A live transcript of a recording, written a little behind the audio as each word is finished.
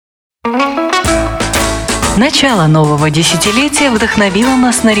Начало нового десятилетия вдохновило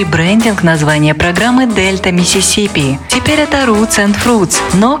нас на ребрендинг названия программы «Дельта Миссисипи». Теперь это Roots and Fruits,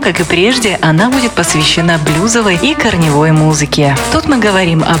 но, как и прежде, она будет посвящена блюзовой и корневой музыке. Тут мы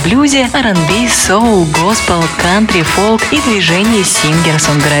говорим о блюзе, R&B, соул, госпел, кантри, фолк и движении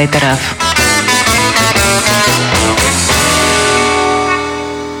сингер-сонграйтеров.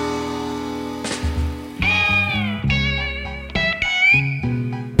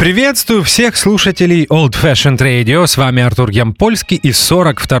 Приветствую всех слушателей Old Fashioned Radio. С вами Артур Ямпольский и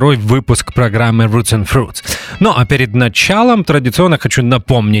 42-й выпуск программы Roots and Fruits. Ну а перед началом традиционно хочу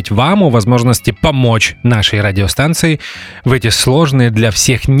напомнить вам о возможности помочь нашей радиостанции в эти сложные для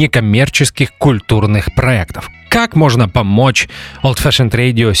всех некоммерческих культурных проектов. Как можно помочь Old Fashioned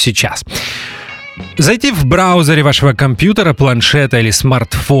Radio сейчас? Зайти в браузере вашего компьютера, планшета или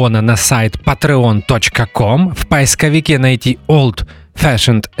смартфона на сайт patreon.com, в поисковике найти Old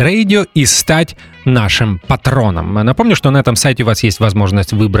Fashioned Radio и стать нашим патроном. Напомню, что на этом сайте у вас есть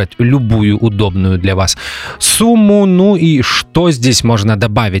возможность выбрать любую удобную для вас сумму. Ну и что здесь можно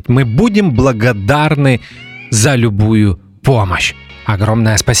добавить? Мы будем благодарны за любую помощь.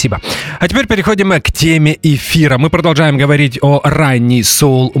 Огромное спасибо. А теперь переходим к теме эфира. Мы продолжаем говорить о ранней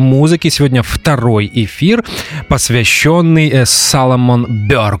соул-музыке. Сегодня второй эфир, посвященный Соломон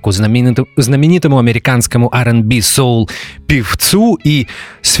Бёрку, знаменитому американскому R&B соул-певцу и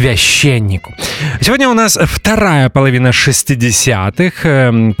священнику. Сегодня у нас вторая половина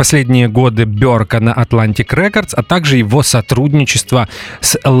 60-х, последние годы Бёрка на Atlantic Records, а также его сотрудничество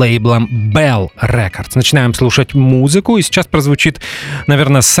с лейблом Bell Records. Начинаем слушать музыку, и сейчас прозвучит,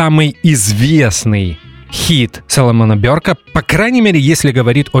 наверное, самый известный хит Соломона Бёрка. По крайней мере, если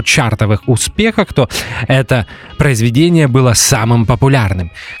говорить о чартовых успехах, то это произведение было самым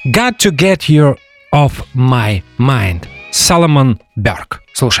популярным. Got to get you off my mind. Соломон Бёрк.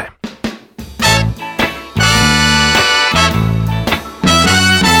 Слушаем.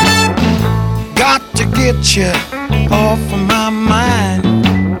 Got to get you off of my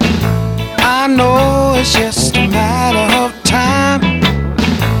mind. I know it's just a matter of time.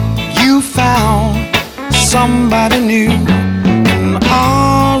 You found somebody new, and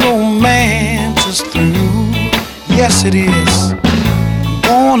our romance is through. Yes, it is.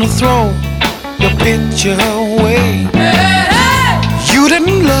 Gonna throw your picture away. You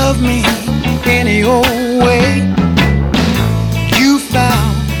didn't love me any old way. You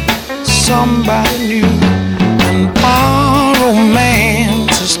found somebody new, and our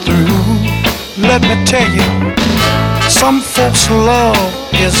romance is through. Let me tell you, some folks' love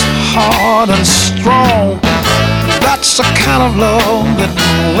is hard and strong. That's the kind of love that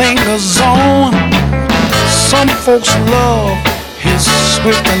lingers on. Some folks' love is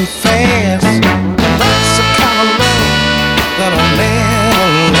swift and fast. That's the kind of love that'll never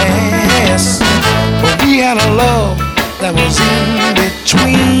last. But we had a love that was in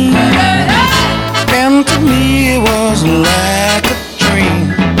between, and to me it was like a dream.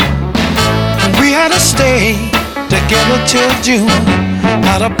 We had to stay together till June,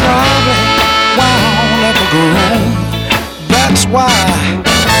 had a problem wound up a groom. That's why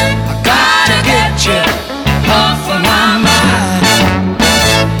I got to get you off of my mind.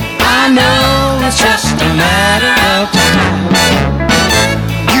 I know it's just a matter of time.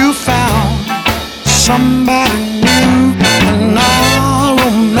 You found somebody new, and our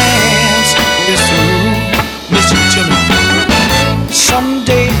romance is through. Listen to me.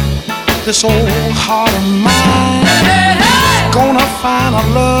 Someday this old heart of mine is gonna find a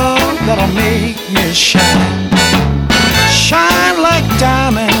love that'll make me shine. Shine like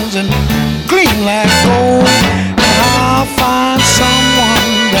diamonds and gleam like gold, and I'll find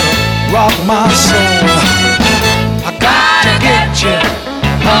someone that'll rock my soul. I gotta get you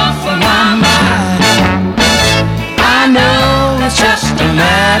off of my mind. I know it's just a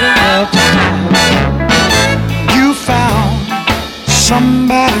matter of time. You found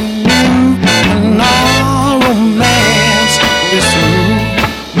somebody new, and our romance is through.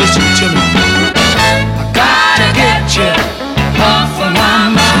 Listen to me. I gotta get you off of my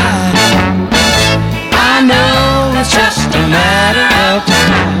mind. I know it's just a matter of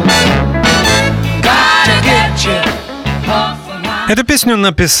time. Gotta get you off of my mind. Эту песню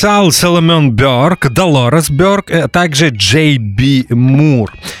написал Соломон Бёрк, Долорес Бёрк, а также Джей Би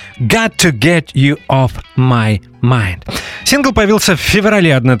Мур. Got to get you off my mind. Сингл появился в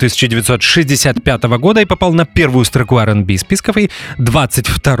феврале 1965 года и попал на первую строку R&B списков и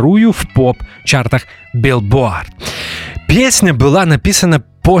 22-ю в поп-чартах Billboard. Песня была написана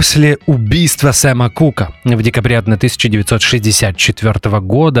После убийства Сэма Кука в декабре 1964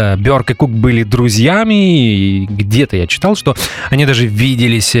 года Бёрк и Кук были друзьями, и где-то я читал, что они даже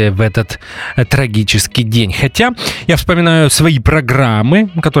виделись в этот трагический день. Хотя я вспоминаю свои программы,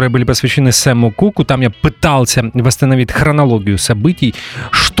 которые были посвящены Сэму Куку, там я пытался восстановить хронологию событий,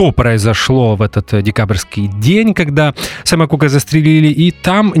 что произошло в этот декабрьский день, когда Сэма Кука застрелили, и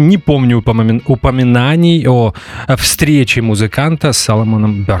там не помню упоминаний о встрече музыканта с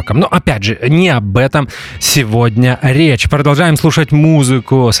Соломоном Бёрком. Но, опять же, не об этом сегодня речь. Продолжаем слушать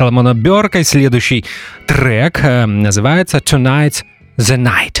музыку Соломона Бёрка. И следующий трек называется «Tonight's the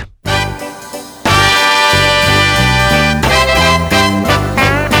Night».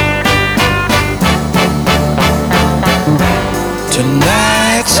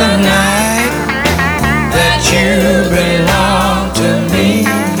 Tonight's the night that you belong to me.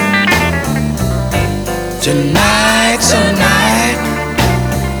 Tonight's the night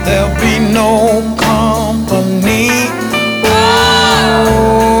there'll be no company.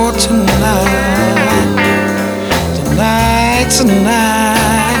 Oh, tonight's the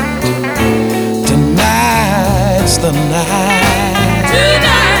night. Tonight's the night.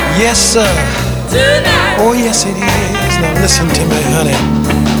 Tonight. Yes, sir. Tonight. Oh, yes, it is. Now listen to me, honey.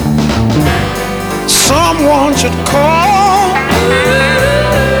 Someone should call.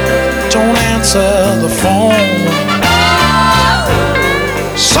 Don't answer the phone.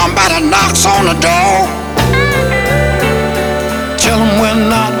 Somebody knocks on the door. Tell them we're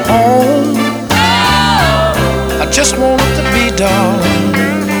not home. I just want it to be done.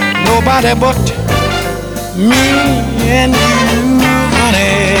 Nobody but me and you,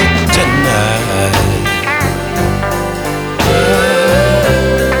 honey, tonight.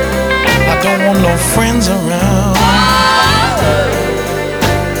 I don't want no friends around.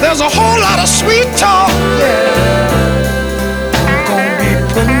 There's a whole lot of sweet talk, yeah,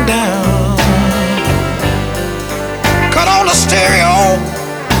 putting down. Cut on the stereo.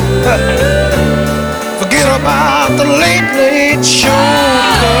 Forget about the late show.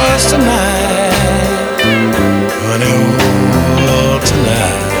 'Cause tonight, honey, oh,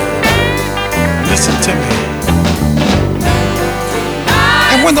 tonight, listen to me.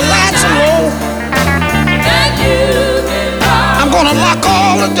 And when the lights are low, I'm gonna lock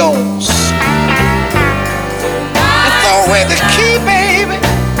all the doors and throw away the key, baby.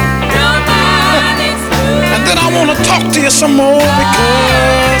 And then I wanna talk to you some more,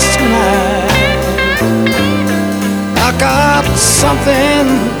 because tonight I got something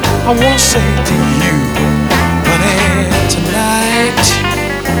I wanna say to you, honey, tonight.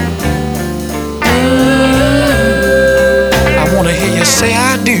 I wanna hear you say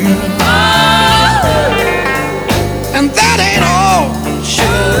I do. And that ain't all,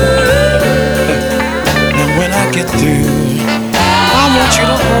 sugar. And when I get through, I want you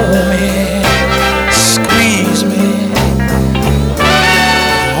to hold me, squeeze me,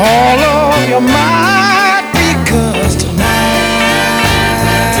 all of your might, because tonight,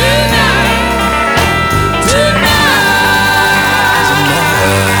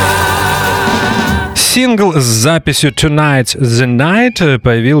 Сингл с записью «Tonight's the Night»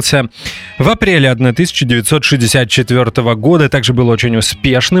 появился в апреле 1964 года. Также был очень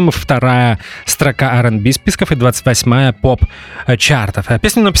успешным. Вторая строка R&B списков и 28-я поп-чартов.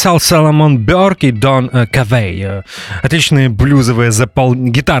 Песню написал Соломон Бёрк и Дон Кавей. Отличные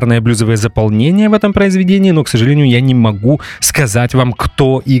гитарные блюзовые заполнения в этом произведении, но, к сожалению, я не могу сказать вам,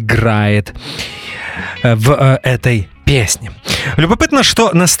 кто играет в этой песни. Любопытно,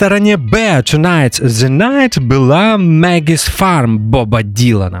 что на стороне Б «Tonight's the Night» была «Maggie's Farm» Боба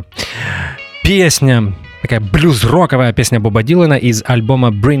Дилана. Песня, такая блюз-роковая песня Боба Дилана из альбома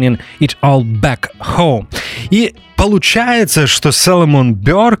 «Bringing It All Back Home». И получается, что Соломон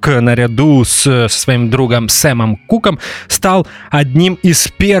Бёрк наряду со своим другом Сэмом Куком стал одним из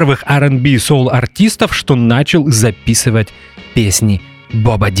первых R&B соул-артистов, что начал записывать песни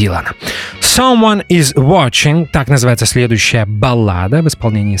Боба Дилана. «Someone is Watching» — так называется следующая баллада в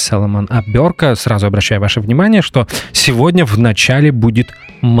исполнении Соломона Бёрка. Сразу обращаю ваше внимание, что сегодня в начале будет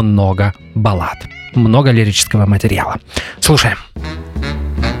много баллад, много лирического материала. Слушаем.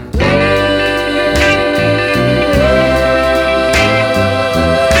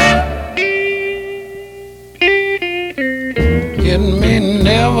 It may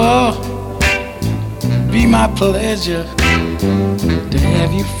never be my pleasure to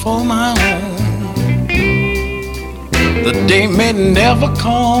have you for my own. The day may never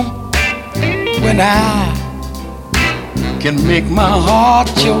come when I can make my heart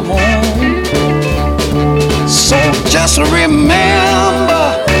your own. So just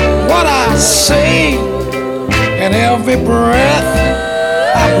remember what I say, and every breath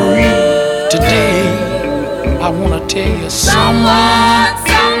tell you somebody's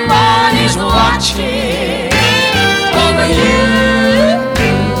watching over you.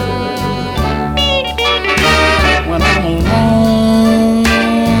 When I'm alone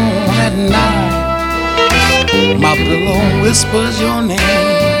at night, my pillow whispers your name.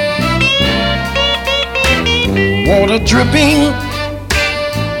 Water dripping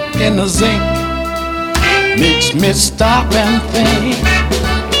in the zinc makes me stop and think.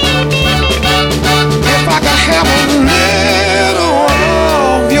 If I could have a little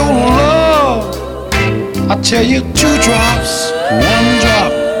of your love, I tell you 2 drops, 1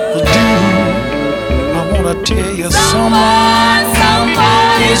 drop will do. I wanna tell you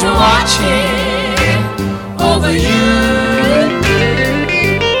somebody's watching over you.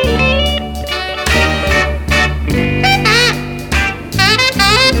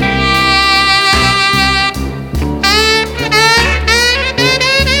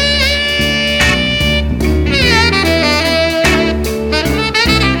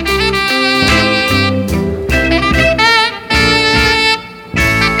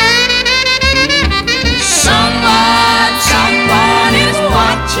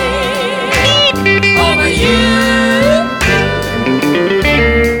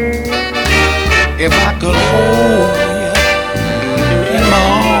 If I could hold you in my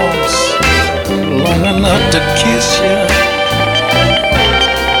arms long enough to kiss you,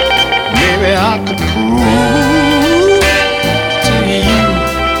 maybe I could prove to you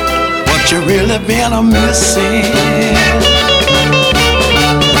what you really been missing.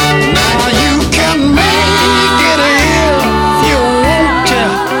 Now you can make it if you want to,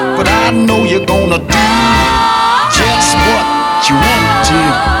 but I know you're gonna do just what you want to.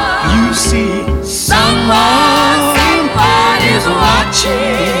 You see, somebody's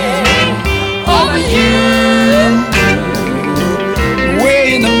watching over you.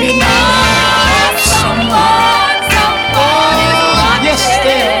 Way in the midnight, somebody's watching, yes,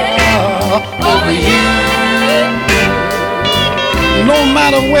 they are over you. No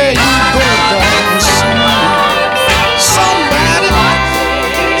matter where you go, darling, somebody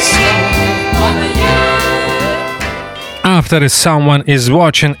over you. Автор Someone is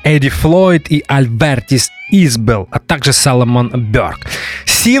Watching, Эдди Флойд и Альбертис Избел, а также Соломон Бёрк.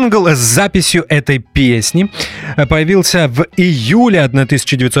 Сингл с записью этой песни появился в июле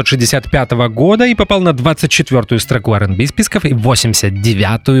 1965 года и попал на 24-ю строку R&B списков и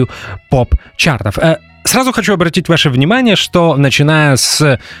 89-ю поп-чартов. Сразу хочу обратить ваше внимание, что начиная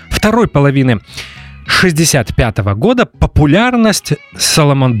с второй половины 1965 года популярность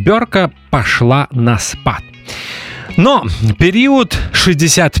Соломон Бёрка пошла на спад. Но период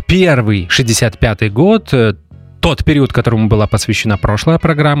 61-65 год, тот период, которому была посвящена прошлая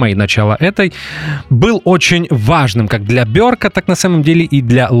программа и начало этой, был очень важным как для Бёрка, так на самом деле и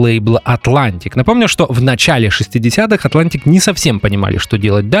для лейбла Atlantic. Напомню, что в начале 60-х Atlantic не совсем понимали, что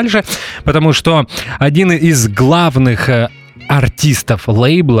делать дальше, потому что один из главных артистов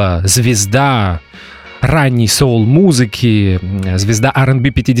лейбла, звезда ранней соул-музыки, звезда R&B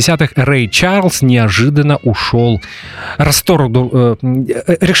 50-х Рэй Чарльз неожиданно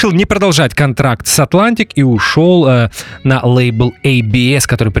решил не продолжать контракт с Atlantic и ушел на лейбл ABS,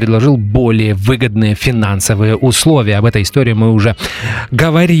 который предложил более выгодные финансовые условия. Об этой истории мы уже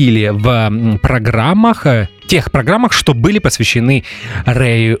говорили в тех программах, что были посвящены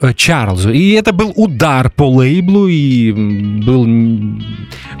Рэю Чарльзу. И это был удар по лейблу, и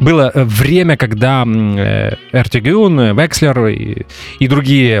было время, когда Эртигюн, Векслер и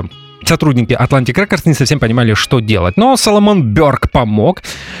другие сотрудники Atlantic Records не совсем понимали, что делать. Но Соломон Бёрк помог,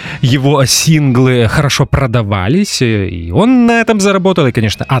 его синглы хорошо продавались, и он на этом заработал. И,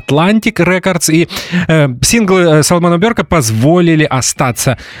 конечно, Atlantic Records и синглы Соломона Бёрка позволили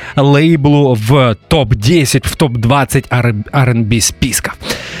остаться лейблу в топ-10, в топ-20 R&B списков.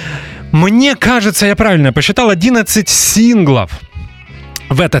 Мне кажется, я правильно посчитал, 11 синглов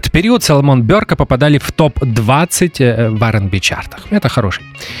в этот период Соломон Бёрка попадали в топ-20 в R&B чартах. Это хороший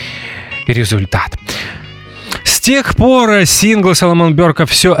результат. С тех пор синглы Соломон Бёрка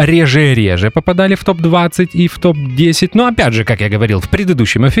все реже и реже попадали в топ-20 и в топ-10. Но опять же, как я говорил в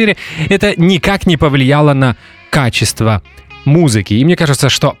предыдущем эфире, это никак не повлияло на качество музыки. И мне кажется,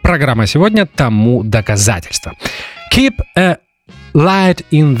 что программа сегодня тому доказательство. Keep a light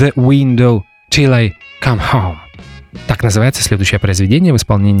in the window till I come home. Так называется следующее произведение в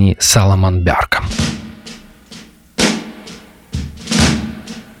исполнении Соломон Бёрка.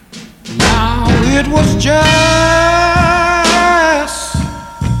 Now it was just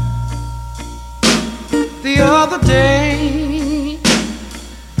the other day.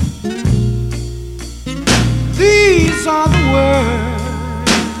 These are the words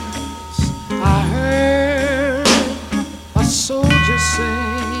I heard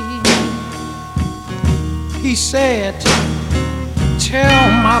he said,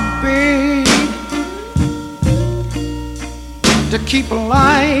 tell my babe to keep a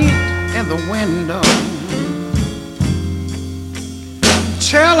light in the window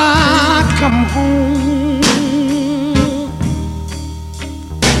till I come home,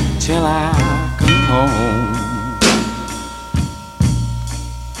 till I come home.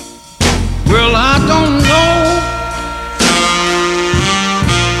 Well, I don't know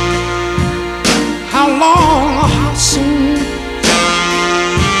how long or how soon,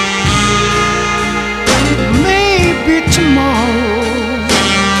 maybe tomorrow,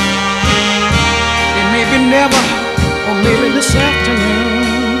 it may be never, or maybe this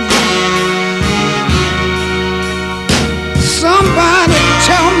afternoon. Somebody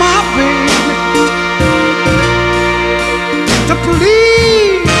tell my baby to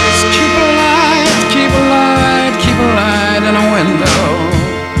please keep a light, keep a light, keep a light in a window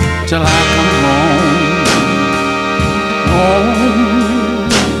till I come home. Oh,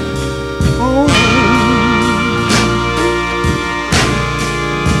 oh.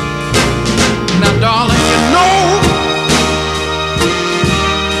 Now, darling, you know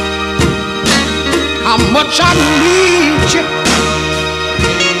how much I need you.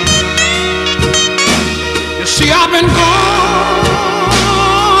 You see, I've been gone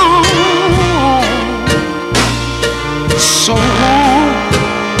so long,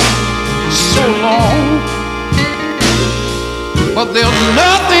 so long, but there's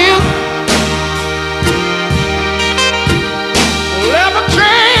nothing will ever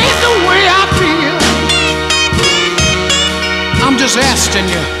change the way I feel. I'm just asking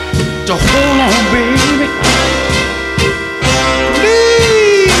you to hold on, baby.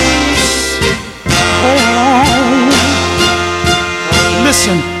 Please hold on.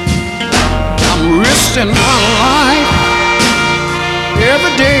 Listen, I'm risking my life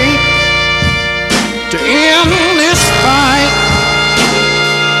every day to end this fight.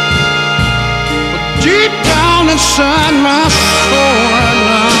 But deep down inside my soul right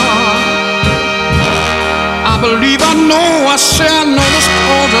now, I believe I know, I say I know this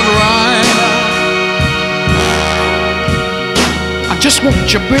cause is right. I just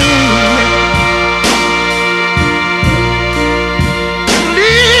want you, baby.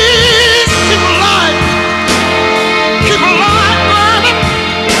 Please keep a light burning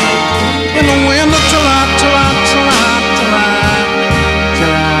in the window till I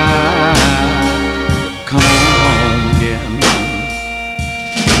come home again.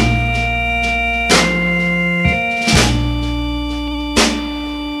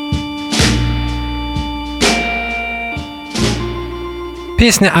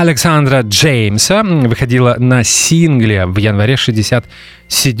 Песня Александра Джеймса выходила на сингле в январе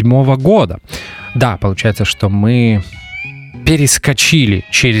 1967 года. Да, получается, что мы перескочили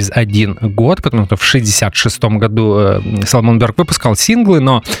через один год, потому что в 1966 году Соломон Бёрк выпускал синглы,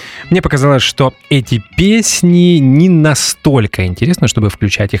 но мне показалось, что эти песни не настолько интересны, чтобы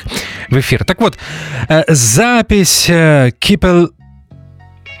включать их в эфир. Так вот, запись Keep a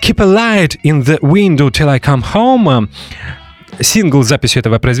Light in the Window Till I Come Home, сингл с записью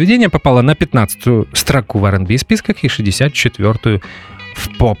этого произведения попала на 15-ю строку в R&B списках и 64-ю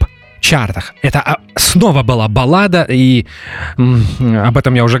в поп-чартах. Это снова была баллада, и об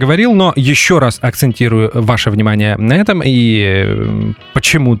этом я уже говорил, но еще раз акцентирую ваше внимание на этом. И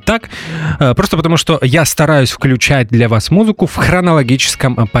почему так? Просто потому, что я стараюсь включать для вас музыку в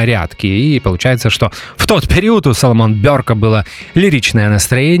хронологическом порядке. И получается, что в тот период у Соломон Бёрка было лиричное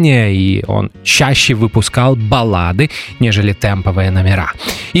настроение, и он чаще выпускал баллады, нежели темповые номера.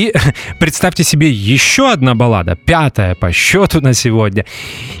 И представьте себе еще одна баллада, 5-я по счету на сегодня.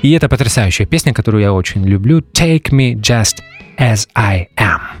 И это потрясающая песня, которую я очень люблю. Take me just as I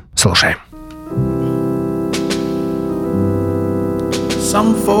am. Слушаем.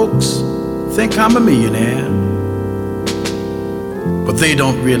 Some folks think I'm a millionaire, but they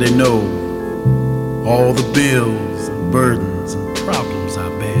don't really know all the bills and burdens and problems I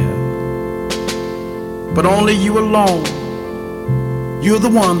bear. But only you alone, you're the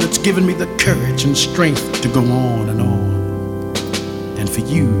one that's given me the courage and strength to go on and on. And for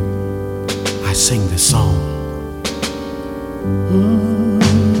you, I sing this song.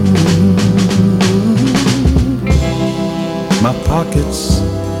 My pockets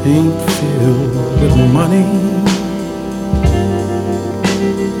ain't filled with money.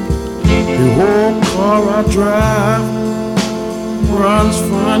 The old car I drive runs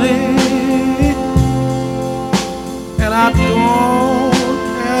funny, and I don't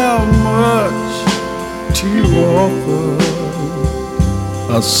have much to offer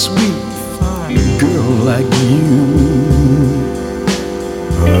a sweet, fine girl like you.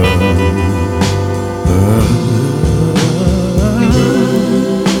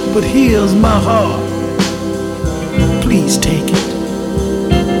 but here's my heart. Please take it.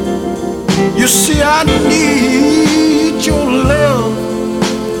 You see, I need your love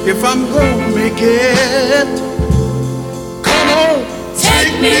if I'm gonna make it. Come on,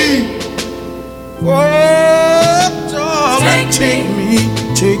 take me. Oh, darling, take me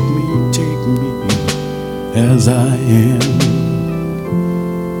as I am,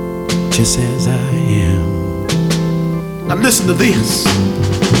 just as I am. Now listen to this.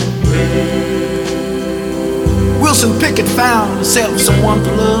 Wilson Pickett found himself someone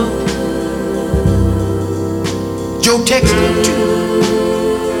to love. Joe texted too.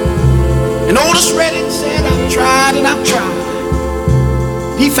 And Otis Redding said, I've tried and I've tried.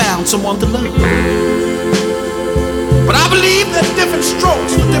 He found someone to love. But I believe there's different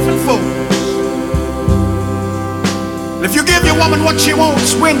strokes for different folks. And if you give your woman what she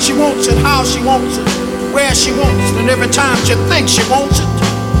wants, when she wants it, how she wants it, where she wants it, and every time she thinks she wants it,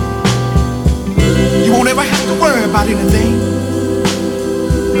 you won't ever have to worry about anything.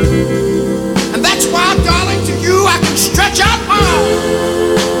 And that's why, darling, to you I can stretch out my arms.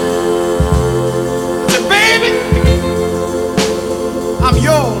 Say, baby, I'm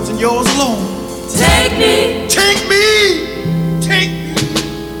yours and yours alone. Take me, take me, take me,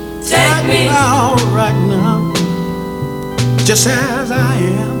 take me right now, just as I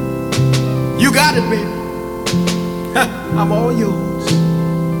am. You got it, baby. I'm all yours.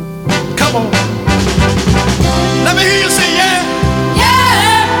 Come on. Let me hear you say yeah.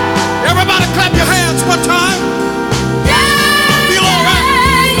 Yeah. Everybody clap your hands one time. Yeah. Feel all right?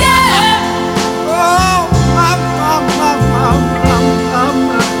 Yeah. Oh,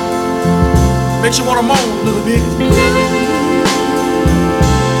 makes you want to moan a little bit.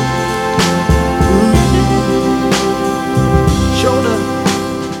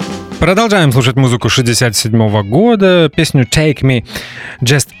 Продолжаем слушать музыку 67 года. Песню «Take Me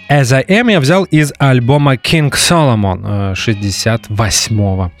Just As I Am» я взял из альбома King Solomon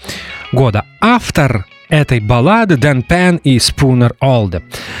 68 года. Автор этой баллады Дэн Пен и Спунер Олде.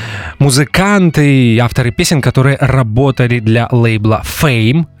 Музыканты и авторы песен, которые работали для лейбла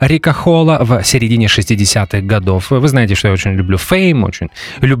Fame Рика Холла в середине 60-х годов. Вы знаете, что я очень люблю Fame, очень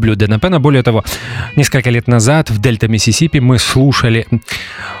люблю Дэна Пена. Более того, несколько лет назад в Дельта, Миссисипи мы слушали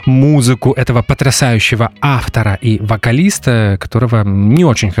музыку этого потрясающего автора и вокалиста, которого не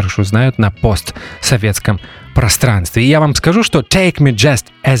очень хорошо знают на постсоветском пространстве. И я вам скажу, что «Take Me Just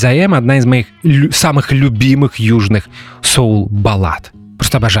As I Am» — одна из моих самых любимых южных соул-баллад.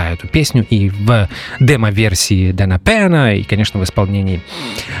 Просто обожаю эту песню и в демо-версии Дэна Пена, и, конечно, в исполнении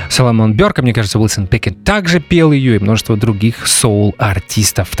Соломон Бёрка. Мне кажется, Уилсон Пикет также пел ее, и множество других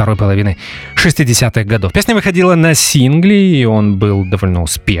соул-артистов второй половины 60-х годов. Песня выходила на сингле, и он был довольно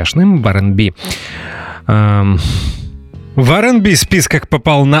успешным в R&B. В R&B списках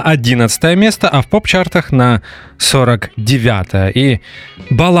попал на 11 место, а в поп-чартах на 49. И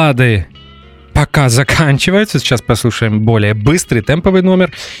баллады пока заканчиваются. Сейчас послушаем более быстрый темповый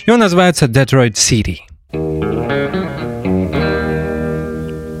номер. И он называется Detroit City.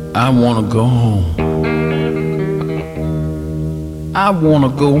 I wanna go home. I wanna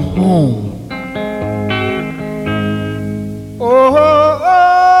go home. Oh,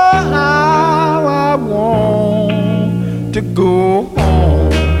 how I want to go home.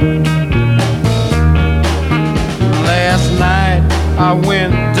 Last night I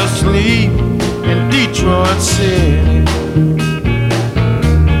went to sleep in Detroit City.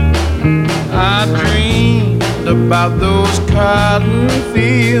 I dreamed about those cotton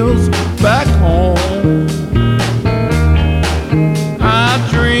fields back home. I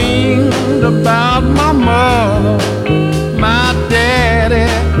dreamed about my mother, my daddy,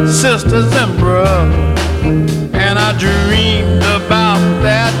 sisters and brothers. And I dreamed about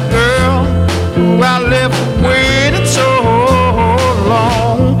that girl who I left waiting so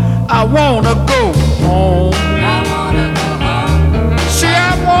long. I wanna go home. I wanna go home. See,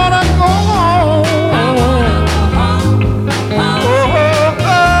 I wanna go home. I wanna go home.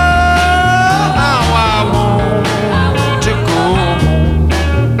 Oh, how I want to go home.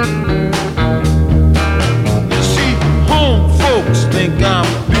 You see, home folks think I'm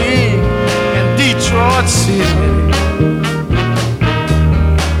big in Detroit City.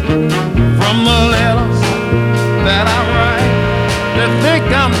 From the letters that I write, they think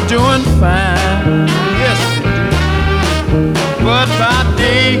I'm doing fine. Yes, they do. But by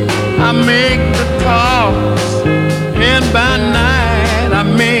day I make the calls, and by night I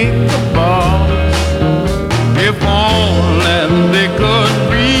make the balls. If only they could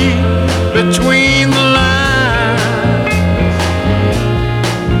read between the lines.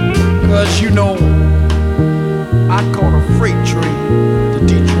 'Cause you know I caught a freight train to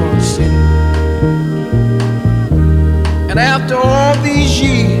Detroit. city. And after all these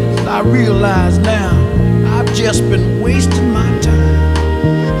years, I realize now I've just been wasting my time.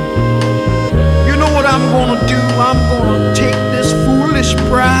 You know what I'm gonna do? I'm gonna take this foolish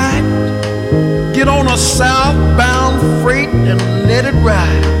pride, get on a southbound freight and let it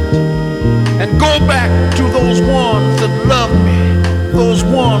ride, and go back to those ones that love me, those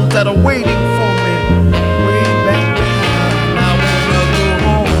ones that are waiting for me way back behind. I wanna go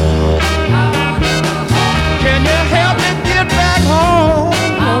home. Can you help me get back home?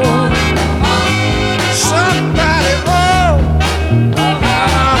 Somebody, oh, I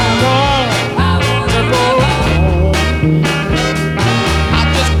want to go home. I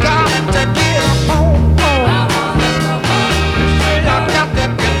just got to get home. I got to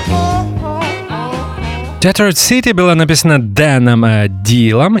get home. Detroit City была написана Дэном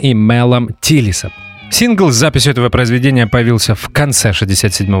Дилом и Мелом Тиллисом. Сингл с записью этого произведения появился в конце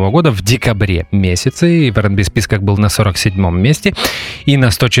 1967 года, в декабре месяце, и в R&B списках был на 47-м месте и на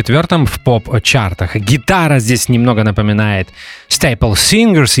 104-м в поп-чартах. Гитара здесь немного напоминает Staple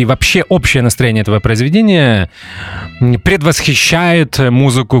Singers, и вообще общее настроение этого произведения предвосхищает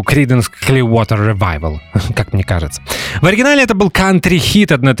музыку Creedence Clearwater Revival, как мне кажется. В оригинале это был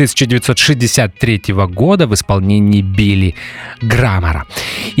кантри-хит 1963 года в исполнении Билли Граммера.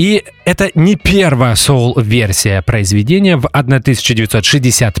 И это не первая соул-версия произведения. В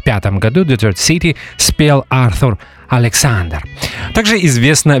 1965 году Detroit City спел Артур Александр. Также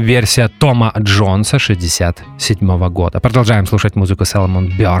известна версия Тома Джонса 1967 года. Продолжаем слушать музыку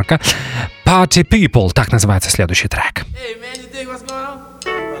Соломон Бёрка. Party People, так называется следующий трек. Hey man, you dig what's going on?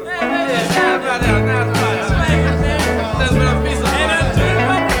 That's what I'm missing.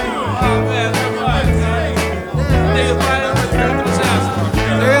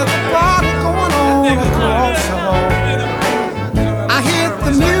 There's a party going on across the hall. I hear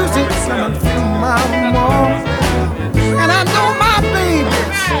the music coming through my wall, and I know my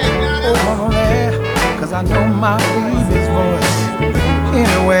baby's over there, 'cause I know my baby's voice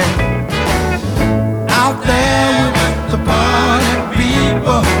anyway. Out there with the party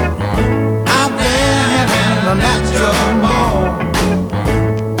people, out there having a natural ball.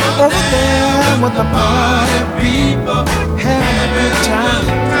 Over there with the party people, having a good time,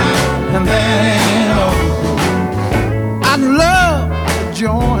 and that ain't all. I'd love to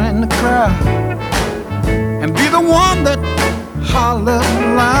join the crowd and be the one that hollers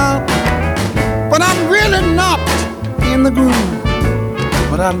loud, but I'm really not in the groove.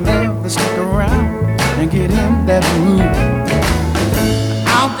 But I'd love to stick around and get in that mood.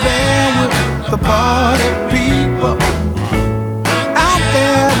 Out there with the party people, out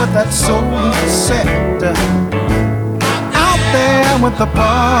there with that soul set, out there with the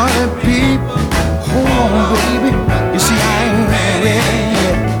party people. Hold on, baby, you see I ain't ready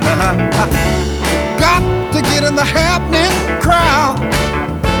yet. Got to get in the happening crowd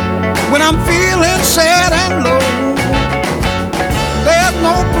when I'm feeling sad and low. There's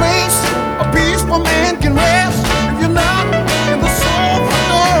no place a peaceful man can rest if you're not in the soul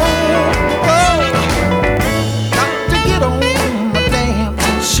flow. Oh, got to get on my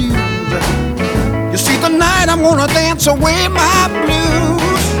dancing shoes. You see, tonight I'm gonna dance away my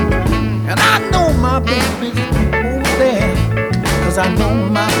blues, and I know my baby's over there, 'cause I know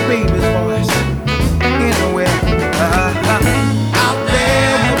my baby's voice anywhere. Out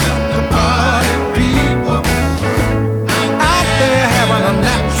there with the party people, out there having a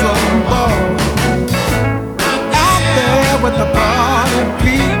natural ball, out there with the party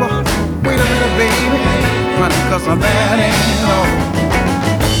people. Wait a minute, baby, honey, 'cause that ain't all.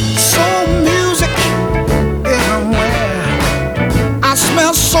 Soul music everywhere, I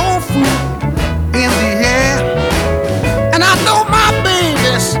smell soul food in the air, and I know my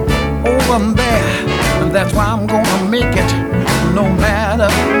baby's over there, and that's why I'm gonna make it no matter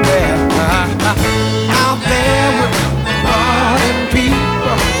where. Out there with the party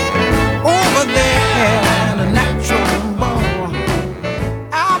people, over there and a natural ball.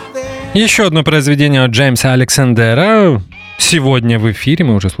 Out there. Еще одно произведение от Джеймса Александера. Сегодня в эфире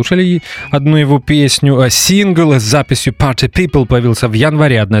мы уже слушали одну его песню. Сингл с записью Party People появился в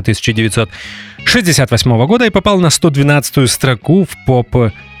январе 1968 года и попал на 112-ю строку в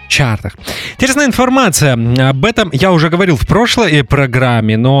поп-чартах. Интересная информация. Об этом я уже говорил в прошлой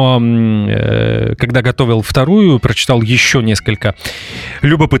программе, но когда готовил вторую, прочитал еще несколько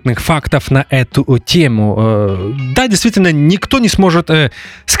любопытных фактов на эту тему. Да, действительно, никто не сможет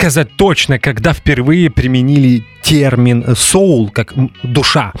сказать точно, когда впервые применили термин soul, как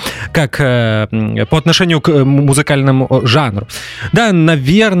душа, как по отношению к музыкальному жанру. Да,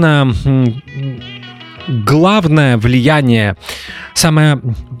 наверное, главное влияние, самое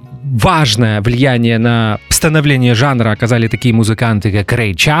важное влияние на становление жанра оказали такие музыканты, как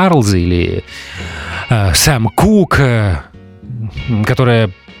Рэй Чарльз или Сэм Кук, которые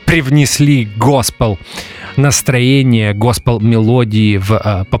привнесли госпел настроение, госпел-мелодии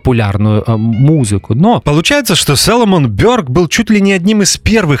в популярную музыку. Но получается, что Соломон Бёрк был чуть ли не одним из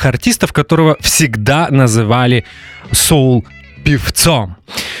первых артистов, которого всегда называли соул-певцом.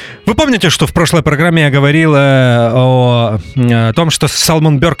 Вы помните, что в прошлой программе я говорил о том, что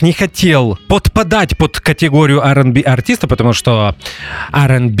Соломон Бёрк не хотел подпадать под категорию R&B артиста, потому что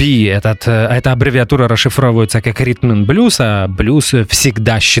R&B, эта аббревиатура расшифровывается как ритм и блюз, а блюз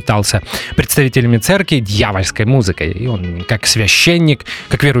всегда считался представителями церкви дьявольской музыкой. И он, как священник,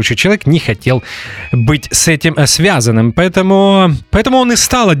 как верующий человек, не хотел быть с этим связанным. Поэтому он и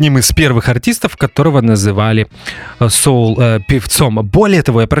стал одним из первых артистов, которого называли соул-певцом. Более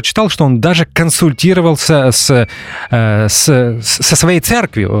того, я прочитал, что он даже консультировался со своей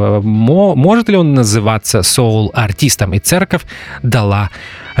церковью. Может ли он называться соул-артистом? И церковь дала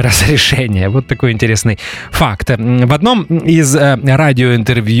разрешение. Вот такой интересный факт. В одном из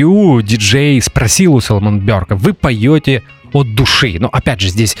радиоинтервью диджей спросил у Соломона Бёрка: вы поете от души? Но опять же,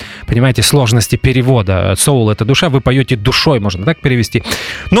 здесь, понимаете, сложности перевода. Soul — это душа, вы поете душой, можно так перевести.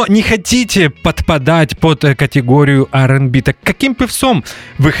 Но не хотите подпадать под категорию R&B, так каким певцом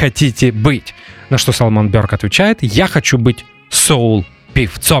вы хотите быть? На что Соломон Бёрк отвечает: я хочу быть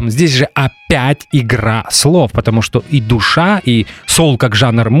soul-певцом. Здесь же опять игра слов, потому что и душа, и soul как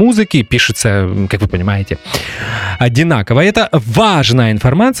жанр музыки пишется, как вы понимаете, одинаково. Это важная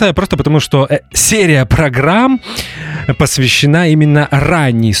информация, просто потому что серия программ посвящена именно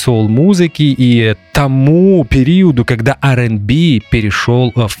ранней соул-музыке и тому периоду, когда R&B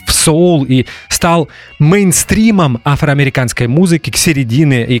перешел в соул и стал мейнстримом афроамериканской музыки к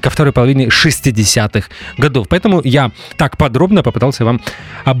середине и ко второй половине 60-х годов. Поэтому я так подробно попытался вам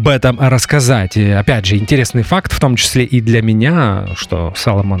об этом рассказать. Опять же, интересный факт, в том числе и для меня, что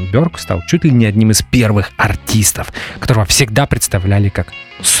Соломон Бёрк стал чуть ли не одним из первых артистов, которого всегда представляли как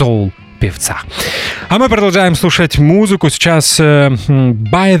соул-певца. А мы продолжаем слушать музыку. Сейчас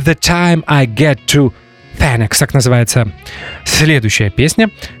 «By the time I get to Phoenix», так называется следующая песня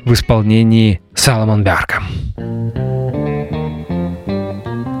в исполнении Соломона Бёрка.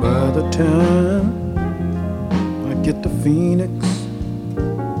 By the time I get to Phoenix,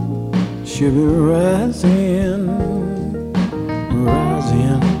 she'll be rising,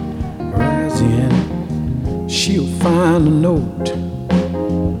 rising, rising. She'll find a note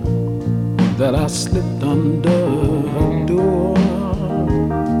that I slipped under her door.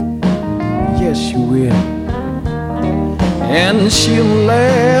 Yes, she will. And she'll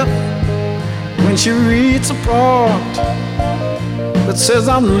laugh when she reads a part that says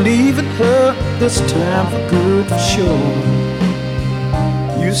I'm leaving her this time for good, for sure.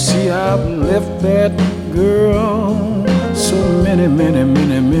 You see, I've left that girl so many, many,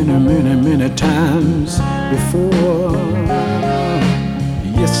 many, many, many, many times before.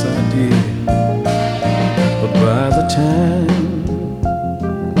 Yes, I did. But by the time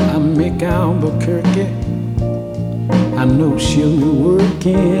I make Albuquerque, I know she'll be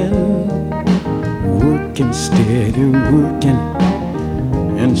working steady, working.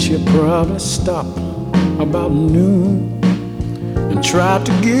 And she'll probably stop about noon and try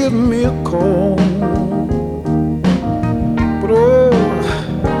to give me a call. But oh,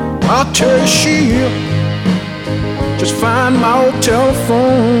 I'll tell you, she'll just find my old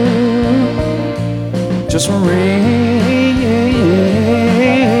telephone, just ringing,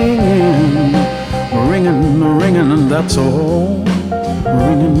 ringing, ringing, and that's all.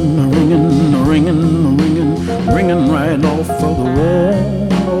 Ringing, ringing, ringing, ringing, ringing right off of the wall.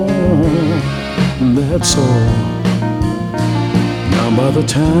 And that's all. Now by the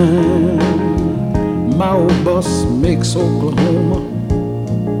time my old bus makes Oklahoma,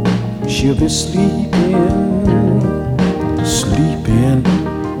 she'll be sleeping, sleeping,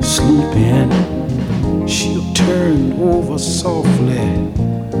 sleeping. She'll turn over softly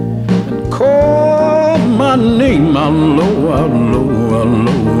and call my name out low, out low, out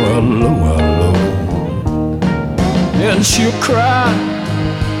low, out low, out low. And she'll cry,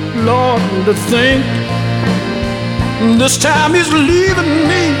 Lord, to think this time he's leaving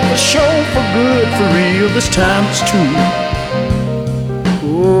me for sure, for good, for real. This time it's true.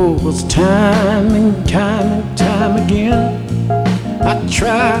 Oh, it's time and time again I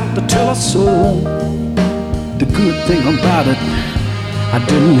tried to tell her so. The good thing about it, I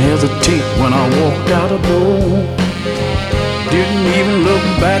didn't hesitate when I walked out the door. Didn't even look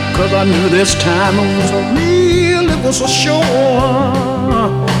back, cause I knew this time it was a real, it was a sure.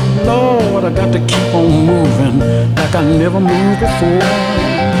 Lord, I got to keep on moving like I never moved before.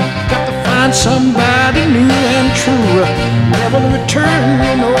 find somebody new and true, never return,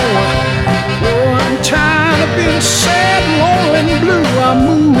 you know. Oh, I'm tired of being sad, lonely and blue. I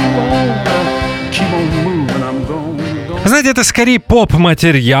move on, keep on moving, I'm gone. Знаете, это скорее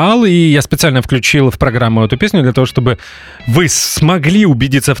поп-материал, и я специально включил в программу эту песню для того, чтобы вы смогли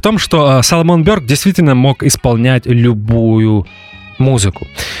убедиться в том, что Соломон Бёрк действительно мог исполнять любую музыку.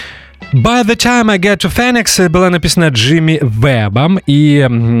 By the Time I Get to Phoenix была написана Джимми Вебом, и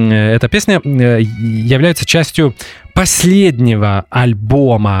эта песня является частью последнего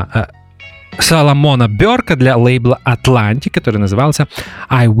альбома Соломона Бёрка для лейбла Atlantic, который назывался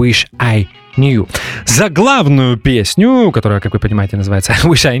I Wish I Knew. Заглавную песню, которая, как вы понимаете, называется I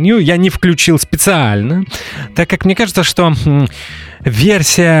Wish I Knew, я не включил специально, так как мне кажется, что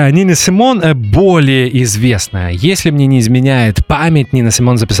версия Нины Симон более известная. Если мне не изменяет память, Нина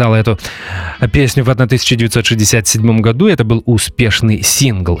Симон записала эту песню в 1967 году, это был успешный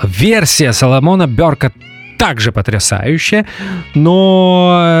сингл. Версия Соломона Бёрка также потрясающая,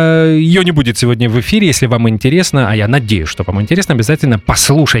 но ее не будет сегодня в эфире. Если вам интересно, а я надеюсь, что вам интересно, обязательно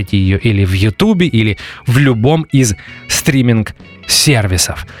послушайте ее или в Ютубе, или в любом из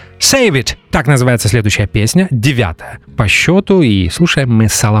стриминг-сервисов. Save It, так называется следующая песня, 9-я по счету, и слушаем мы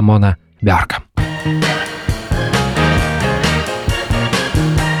Соломона Бёрка.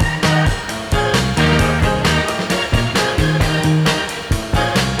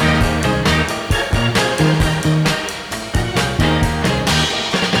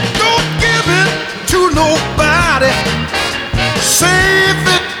 Save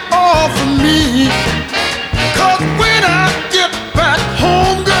it all for me, 'cause when I get back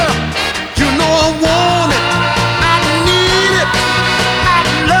home, girl, you know I want it, I need it, I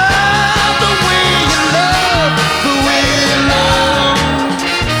love the way you love, the way you love,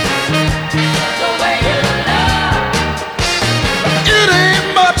 the way you love. It ain't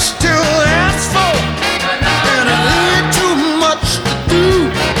much to ask for, and it ain't too much to do,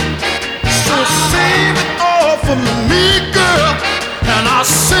 so save it all for me, girl. And I'll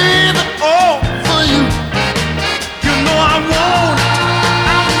save it all for you. You know I want it,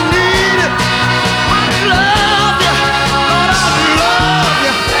 I need it, I love you, Lord, I love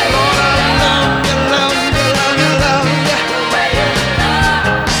you, Lord, I love you, love you, love you, love you.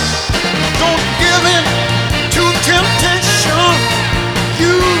 Don't give in to temptation,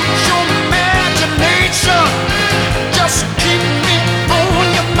 use your imagination, just keep me on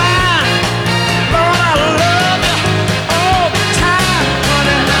your mind, Lord, I love you all the time.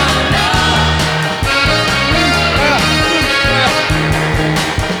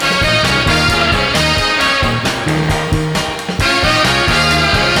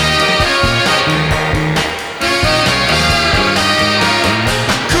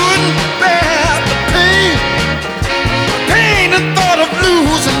 Couldn't bear the pain and thought of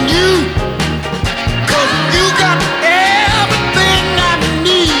losing you, 'cause you got everything I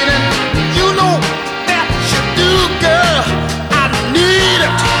need, and you know that you do, girl. I need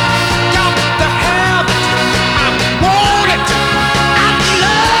it, got to have it, I want it, I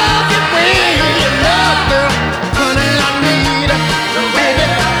love you way you love, girl. Honey, I need it, baby,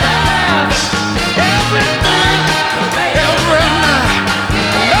 I love it, everything, every night,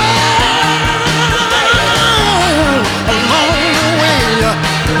 along the way.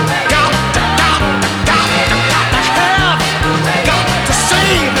 Got to have it, got to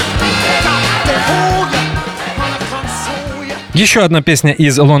save it, got to hold you, wanna console you. Еще одна песня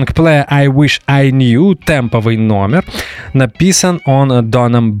из лонгплея I Wish I Knew, темповый номер, написан он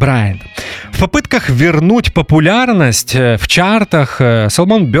Доном Брайантом. В попытках вернуть популярность в чартах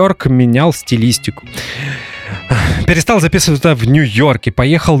Соломон Бёрк менял стилистику. Перестал записываться в Нью-Йорке,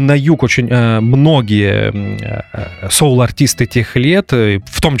 поехал на юг. Очень многие соул-артисты тех лет,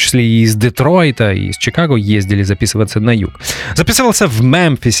 в том числе и из Детройта, и из Чикаго, ездили записываться на юг. Записывался в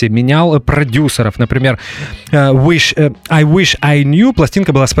Мемфисе, менял продюсеров. Например, I Wish I Knew,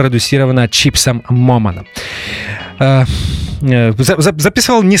 пластинка была спродюсирована Чипсом Моманом.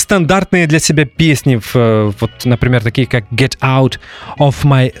 Записывал нестандартные для себя песни, вот, например, такие как Get Out of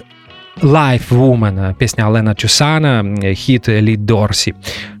My Life Woman, песня Алена Чусана, хит Ли Дорси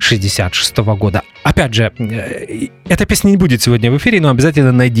 66 года. Опять же, эта песня не будет сегодня в эфире, но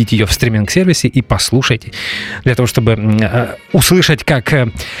обязательно найдите ее в стриминг-сервисе и послушайте, для того, чтобы услышать, как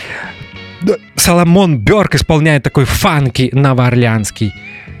Соломон Бёрк исполняет такой фанки новоорлеанский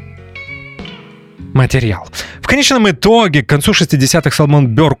материал. В конечном итоге, к концу 60-х Соломон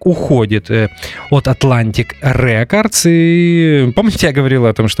Бёрк уходит от Atlantic Records. И помните, я говорил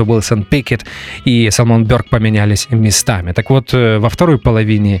о том, что Уилсон Пикет и Соломон Бёрк поменялись местами? Так вот, во второй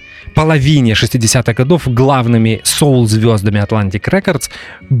половине 60-х годов главными соул-звездами Atlantic Records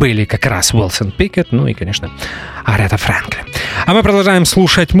были как раз Уилсон Пикет, ну и, конечно, Арета Фрэнклин. А мы продолжаем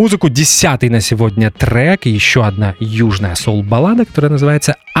слушать музыку. 10-й на сегодня трек. Еще одна южная соул-баллада, которая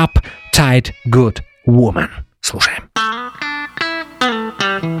называется Uptight Good Woman. Слушаем.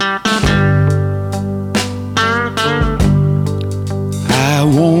 I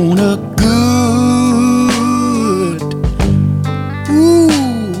want a good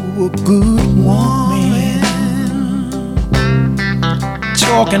woman.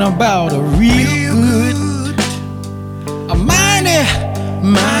 Talking about a real good, a mighty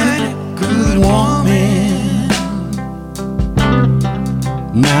good woman.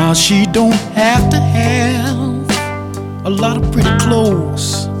 Now she don't have to have a lot of pretty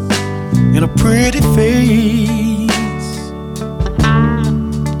clothes and a pretty face.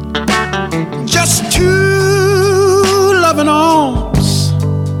 Just two loving arms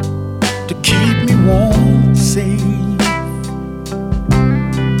to keep me warm and safe.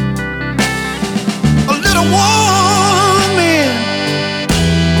 A little woman,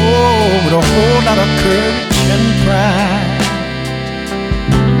 oh, with a whole lot of courage and pride.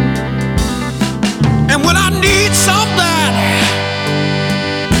 And when I need somebody,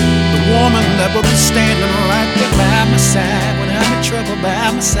 the woman that will be standing right there by my side when I'm in trouble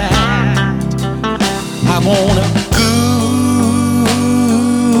by my side. I want a good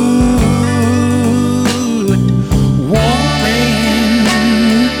woman.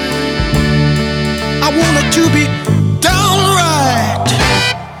 I want her to be downright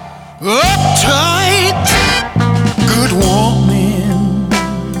uptight, good woman.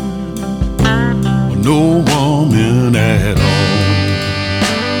 No woman at all.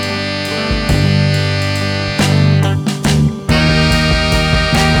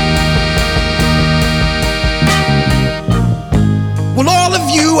 Well, all of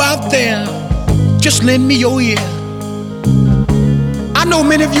you out there, just lend me your ear. I know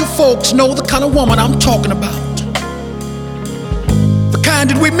many of you folks know the kind of woman I'm talking about. The kind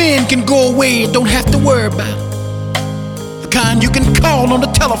that we men can go away and don't have to worry about. Kind you can call on the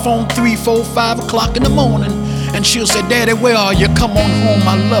telephone 3, 4, 5 o'clock in the morning and she'll say, Daddy, where are you? Come on home,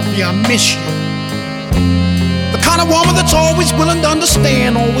 I love you, I miss you. The kind of woman that's always willing to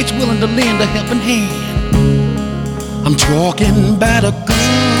understand, always willing to lend a helping hand. I'm talking about a good,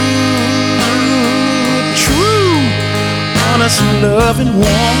 true, honest, loving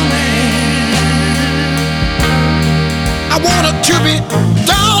woman. I want her to be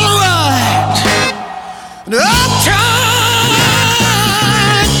downright uptight.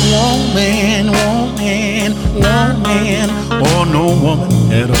 Woman, woman, woman, or no woman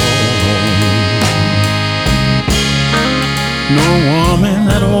at all. No woman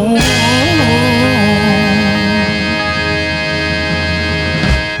at all.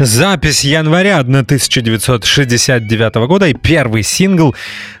 Запись января 1969 года и первый сингл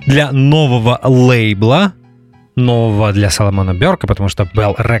для нового лейбла, нового для Соломона Бёрка, потому что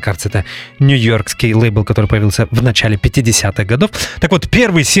Bell Records — это нью-йоркский лейбл, который появился в начале 50-х годов. Так вот,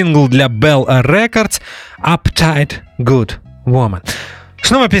 первый сингл для Bell Records — Uptight Good Woman.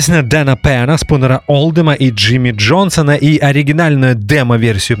 Снова песня Дэна Пена, Спунера Олдема и Джимми Джонсона, и оригинальную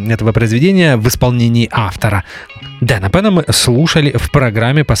демо-версию этого произведения в исполнении автора Дэна Пена мы слушали в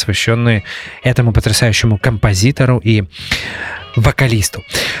программе, посвященной этому потрясающему композитору и вокалисту.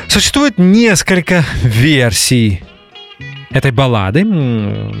 Существует несколько версий этой баллады.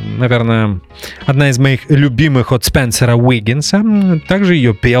 Наверное, одна из моих любимых от Спенсера Уиггинса. Также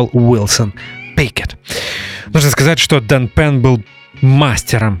ее пел Уилсон Пикет. Нужно сказать, что Дэн Пен был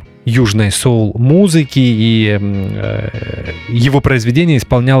мастером южной соул-музыки, и его произведение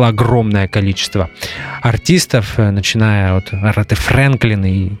исполняло огромное количество артистов, начиная от Ареты Фрэнклин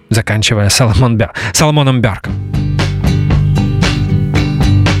и заканчивая Соломоном Бёрком.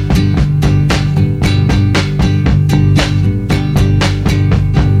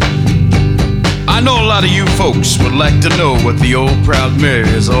 I know a lot of you folks would like to know what the old Proud Mary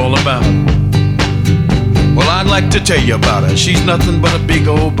is all about. Well, I'd like to tell you about her. She's nothing but a big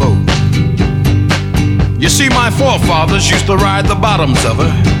old boat. You see, my forefathers used to ride the bottoms of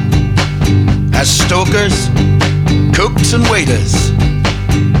her as stokers, cooks, and waiters.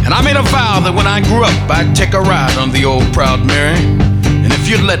 And I made a vow that when I grew up, I'd take a ride on the old Proud Mary. And if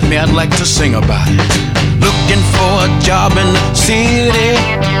you'd let me, I'd like to sing about it. Looking for a job in the city,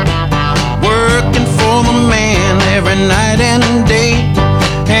 working for the man every night and day.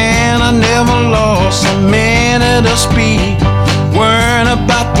 And I never lost just a minute of speed, worrying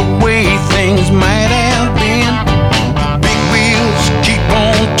about the way things might have been. Big wheels keep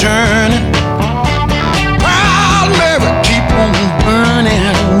on turning, Proud Mary keep on burning.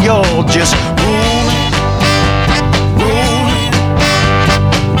 You're just rolling, rolling,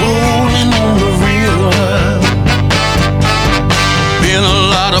 rolling on the river. Been a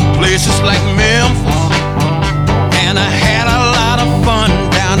lot of places like Memphis, and I had a lot of fun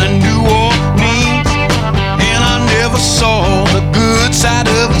down in New Orleans, and I never saw the good side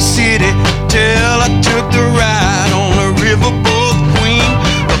of the city till I took the ride on the riverboat Queen.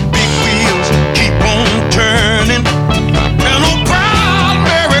 The big wheels keep on turning, and oh, Proud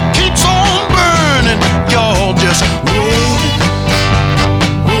Mary keeps on burning. Y'all just rolling,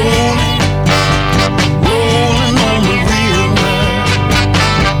 rolling, rolling on the river.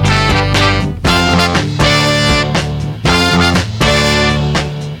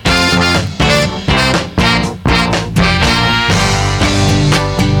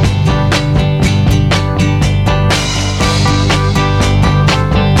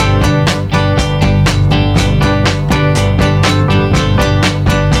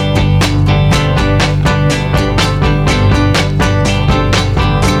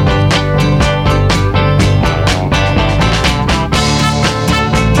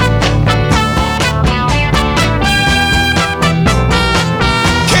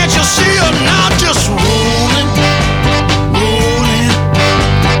 Can't you see her now, just rolling, rolling,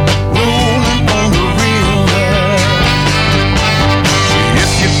 rolling on the river.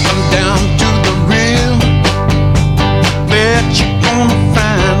 If you come down to the river, bet you're gonna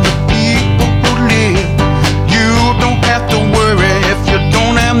find the people who live. You don't have to worry if you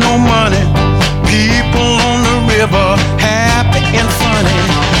don't have no money. People on the river, happy and funny.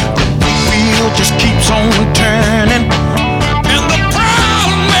 The wheel just keeps on turning, and the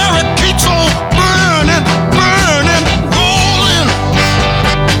Proud Mary keeps on burning, burning, rolling,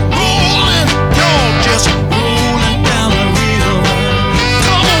 rolling. Y'all just rolling down the river.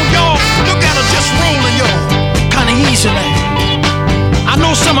 Come on, y'all, look at her just rolling, y'all, kinda easily. I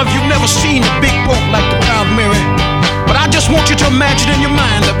know some of you've never seen a big boat like the Proud Mary, but I just want you to imagine in your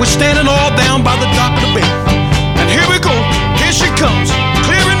mind that we're standing all down by the dock of the bay. And here we go, here she comes,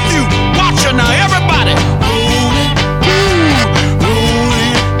 clear in view. Watch her now, everybody. Rolling,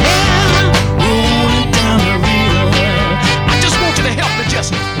 rolling down, rolling down the river. I just want you to help me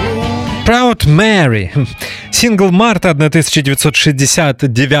just roll. Proud Mary. Сингл марта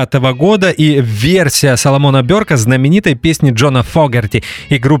 1969 года и версия Соломона Бёрка знаменитой песни Джона Фогерти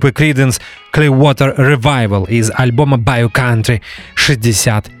и группы Creedence Clearwater Revival из альбома Bayou Country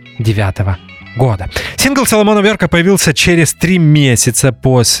 1969 года. Сингл Соломона Бёрка появился через 3 месяца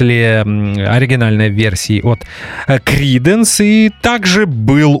после оригинальной версии от Creedence и также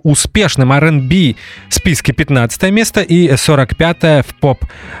был успешным. R&B в списке 15 место и 45 в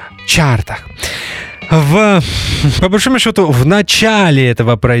поп-чартах. По большому счету, в начале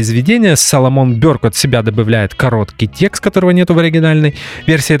этого произведения Соломон Бёрк от себя добавляет короткий текст, которого нету в оригинальной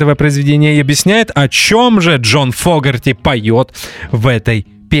версии этого произведения, и объясняет, о чем же Джон Фогерти поет в этой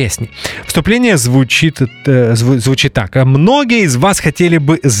песни. Вступление звучит так. Многие из вас хотели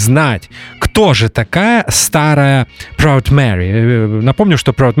бы знать, кто же такая старая Proud Mary. Напомню,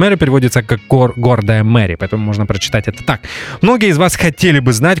 что Proud Mary переводится как гордая Мэри, поэтому можно прочитать это так. Многие из вас хотели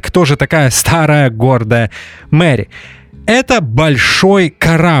бы знать, кто же такая старая гордая Мэри. Это большой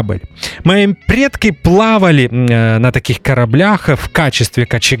корабль. Мои предки плавали на таких кораблях в качестве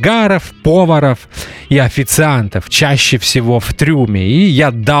кочегаров, поваров и официантов, чаще всего в трюме. И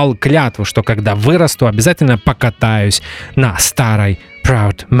я дал клятву, что когда вырасту, обязательно покатаюсь на старой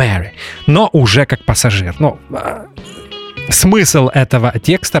Proud Mary. Но уже как пассажир. Смысл этого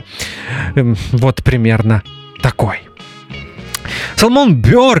текста вот примерно такой. Соломон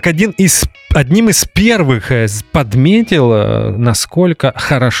Бёрк одним из первых подметил, насколько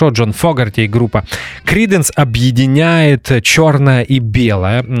хорошо Джон Фогерти и группа Creedence объединяет черное и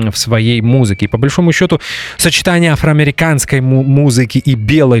белое в своей музыке. И по большому счету сочетание афроамериканской музыки и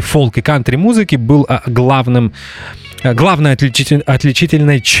белой фолк и кантри музыки был главной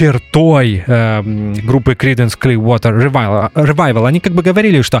отличительной чертой группы Creedence Clearwater Revival. Они как бы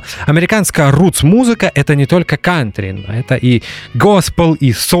говорили, что американская рутс-музыка — это не только кантри, но это и госпел,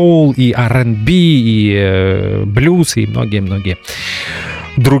 и соул, и R&B, и блюз, и многие-многие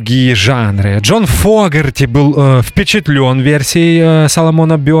другие жанры. Джон Фогерти был впечатлен версией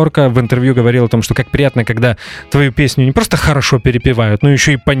Соломона Бёрка. В интервью говорил о том, что как приятно, когда твою песню не просто хорошо перепевают, но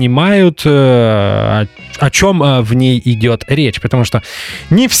еще и понимают, о чем в ней идет речь. Потому что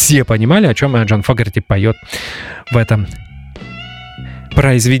не все понимали, о чем Джон Фогерти поет в этом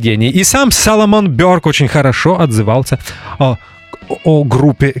произведений. И сам Соломон Бёрк очень хорошо отзывался о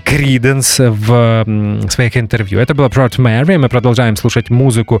группе Creedence в своих интервью. Это было Proud Mary. Мы продолжаем слушать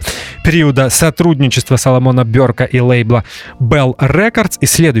музыку периода сотрудничества Соломона Бёрка и лейбла Bell Records. И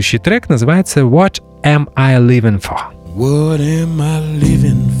следующий трек называется What Am I Living For? What am I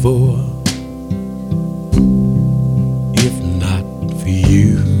living for if not for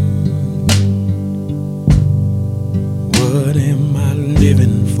you? What am I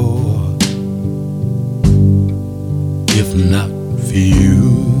living for if not for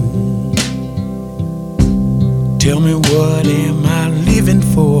you? Tell me, what am I living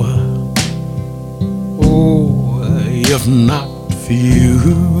for? Oh, if not for you,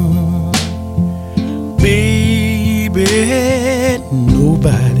 baby,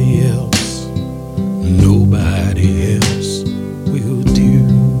 nobody else will do.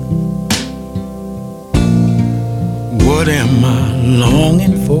 What am I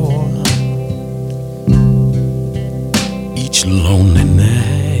longing for each lonely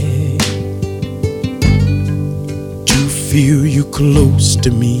night? To feel you close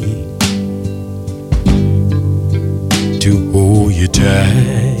to me, to hold you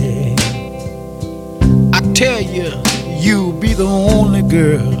tight. I tell you, you'll be the only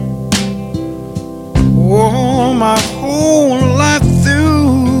girl, oh, my whole life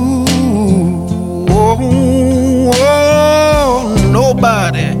through. Oh,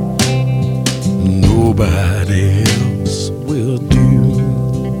 nobody else will do.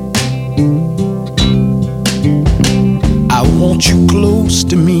 I want you close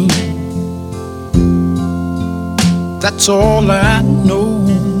to me, that's all I know.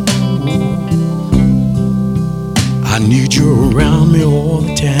 I need you around me all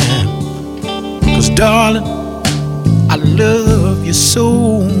the time, 'cause darling, I love you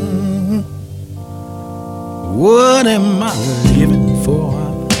so. What am I living for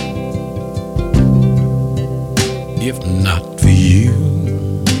if not for you?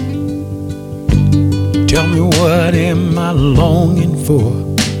 Tell me, what am I longing for?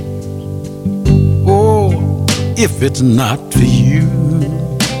 Oh, if it's not for you.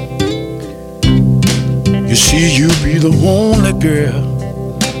 You see, you be the only girl,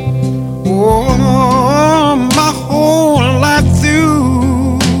 oh, my whole life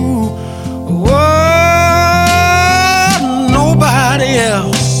through. Oh, nobody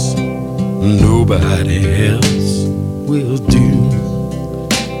else will do.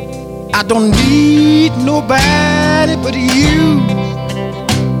 I don't need nobody but you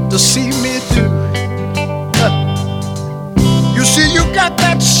to see me through. You see, you got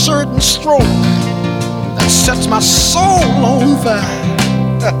that certain stroke that sets my soul on fire.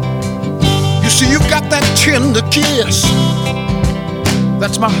 You see, you got that tender kiss,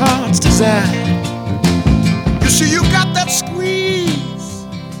 that's my heart's desire. You see, you got that squeeze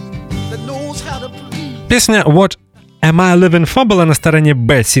that knows how to please. Песня What Am I Living For была на стороне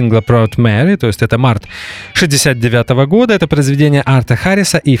Б сингла Proud Mary, то есть это март 1969 года. Это произведение Арта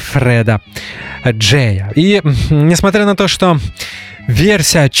Харриса и Фреда Джея. И несмотря на то, что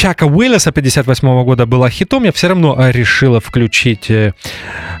версия Чака Уиллиса 1958 года была хитом, я все равно решила включить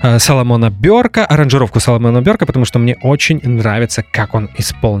Соломона Бёрка, аранжировку Соломона Бёрка, потому что мне очень нравится, как он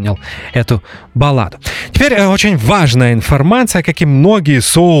исполнил эту балладу. Теперь очень важная информация, как и многие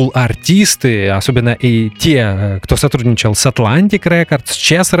соул-артисты, особенно и те, кто сотрудничал с Atlantic Records, с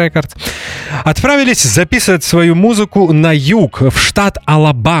Chess Records, отправились записывать свою музыку на юг, в штат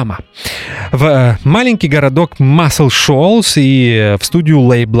Алабама, в маленький городок Muscle Shoals и в студию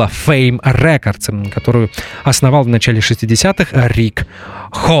лейбла Fame Records, которую основал в начале 60-х Рик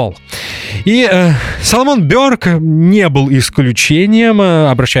Холл. И Соломон Бёрк не был исключением.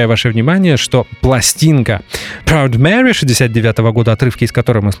 Обращаю ваше внимание, что пластинка Proud Mary 69 года, отрывки из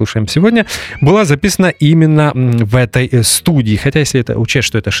которой мы слушаем сегодня, была записана именно в этой студии. Хотя, если это учесть,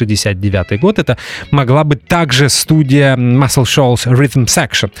 что это 69-й год, это могла быть также студия Muscle Shoals Rhythm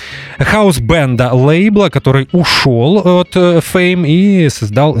Section, хаус-бенда лейбла, который ушел от Fame и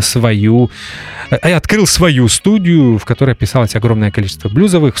создал свою, открыл свою студию, в которой писалось огромное количество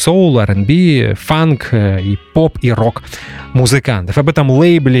блюзовых, соул, R&B, фанк и поп и рок музыкантов. Об этом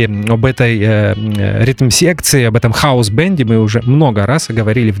лейбле, об этой ритм-секции, об этом хаус-бенде мы уже много раз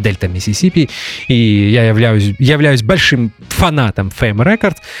говорили в Дельта, Миссисипи, и я являюсь большим фанатом Fame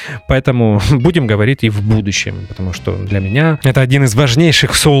Records, поэтому будем говорить и в будущем, потому что для меня это один из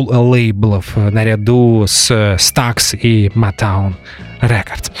важнейших соул-лейблов наряду с Stax и Motown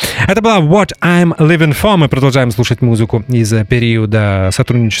Records. Это была What I'm Living For. Мы продолжаем слушать музыку из периода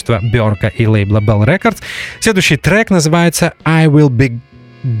сотрудничества Бёрка и лейбла Bell Records. Следующий трек называется I Will Be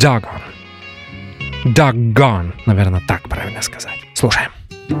Doggone. Doggone, наверное, так правильно сказать. Слушаем.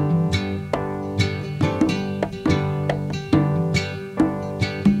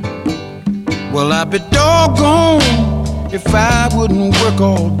 Well, I'd be doggone if I wouldn't work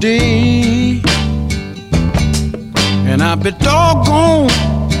all day. And I'd be doggone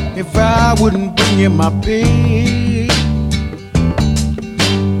if I wouldn't bring you my pay.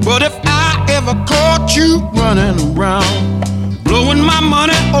 But if I ever caught you running around, blowing my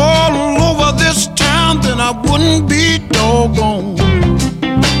money all over this town, then I wouldn't be doggone.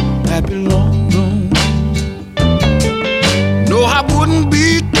 I'd be long gone. No, I wouldn't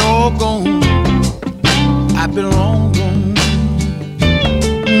be doggone. I'd be long gone.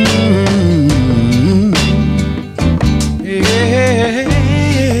 Mm-hmm. Yeah.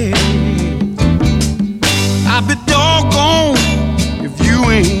 I'd be doggone if you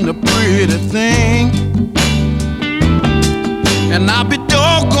ain't a pretty thing. And I'd be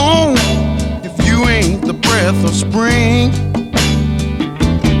doggone if you ain't the breath of spring.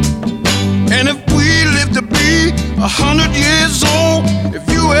 And if we live to be 100 years old, if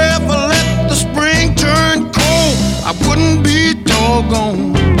you ever let the spring turn cold, I wouldn't be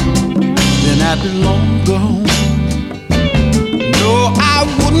doggone, then I'd be long gone. No, I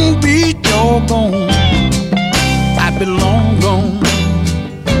wouldn't be doggone, I'd be long gone.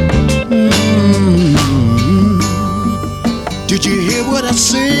 Mm-hmm. Did you hear what I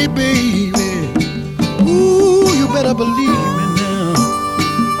say, baby? Ooh, you better believe me now.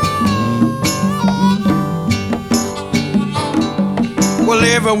 Well,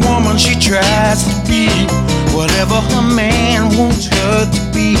 every woman, she tries to be whatever her man wants her to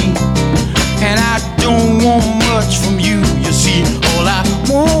be. And I don't want much from you, you see. All I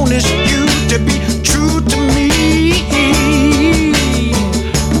want is you to be true to me.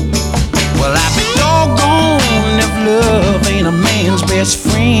 Well, I'd be doggone if love ain't a man's best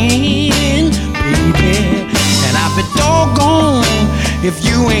friend, baby. And I'd be doggone if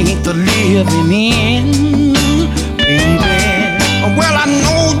you ain't the living end, baby. Well, I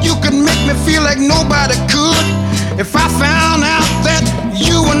know you can make me feel like nobody could. If I found out that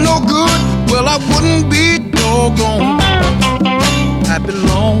you were no good, well, I wouldn't be doggone, I'd be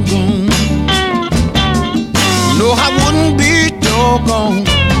long gone. No, I wouldn't be doggone,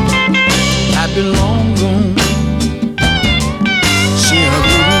 I'd be long gone. See, I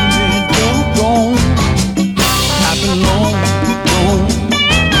wouldn't be doggone, I'd be long gone.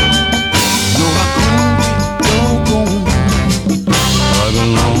 No, I couldn't be doggone, I'd be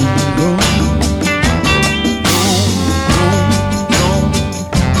long gone.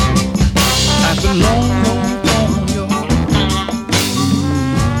 I'd be long gone, yo.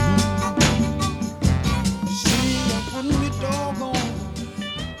 See, I wouldn't be doggone.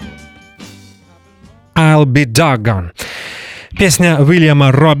 I'll be doggone. Песня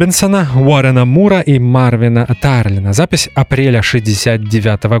Уильяма Робинсона, Уоррена Мура и Марвина Тарлина. Запись апреля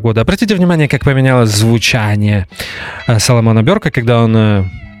 1969 года. Обратите внимание, как поменялось звучание Соломона Бёрка, когда он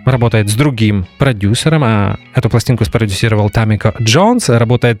работает с другим продюсером, а эту пластинку спродюсировал Тамико Джонс,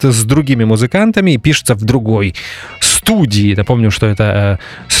 работает с другими музыкантами и пишется в другой студии. Напомню, что это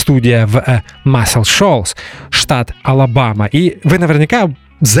студия в Muscle Shoals, штат Алабама. И вы наверняка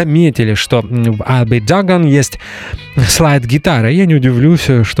заметили, что в I'll Be Doggone есть слайд-гитара. Я не удивлюсь,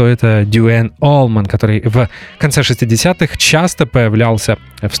 что это Дюэйн Олман, который в конце 60-х часто появлялся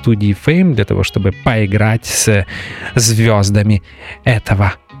в студии Fame для того, чтобы поиграть с звездами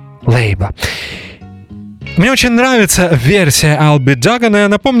этого лейбла. Мне очень нравится версия I'll Be Doggone. Я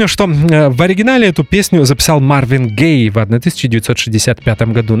напомню, что в оригинале эту песню записал Марвин Гей в 1965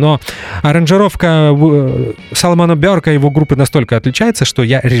 году, но аранжировка Соломона Бёрка и его группы настолько отличается, что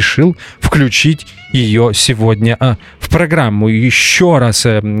я решил включить ее сегодня в программу еще раз,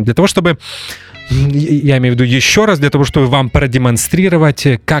 для того, чтобы... Я имею в виду еще раз, для того, чтобы вам продемонстрировать,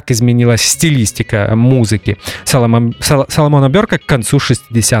 как изменилась стилистика музыки Соломона Бёрка к концу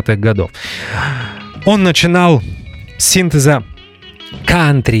 60-х годов. Он начинал с синтеза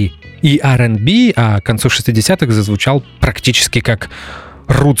кантри и R&B, а к концу 60-х зазвучал практически как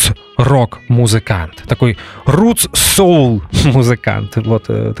рутс-рок-музыкант. Такой рутс-соул-музыкант. Вот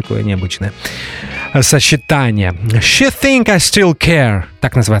такое необычное сочетание. She Think I Still Care.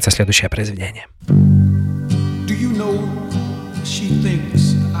 Так называется следующее произведение. Do you know she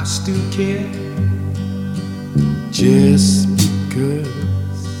thinks I still care? Just because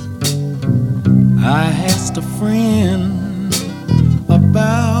I asked a friend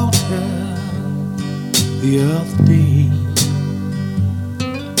about her the other day.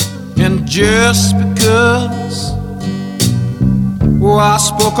 And just because I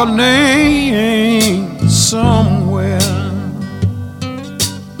spoke her name somewhere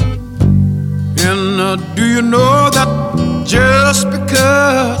And do you know that just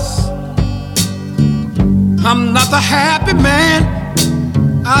because I'm not the happy man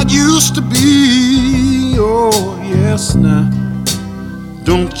I used to be? Oh, yes, now,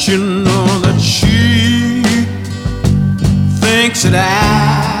 don't you know that she thinks that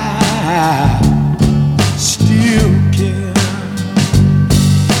I still care?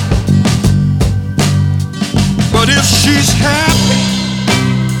 But if she's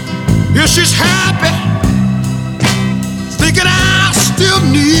happy, thinking I still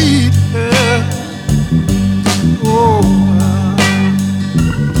need her, oh,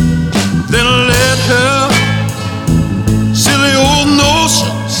 then let her silly old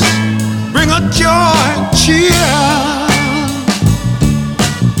notions bring her joy and cheer.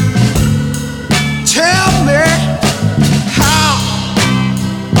 Tell me, how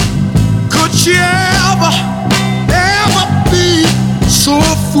could she ever be so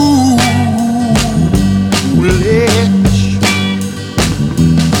foolish?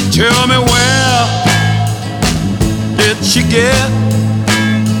 Tell me, where did she get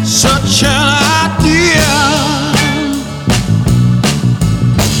such an idea?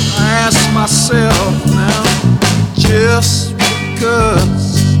 I ask myself now, just because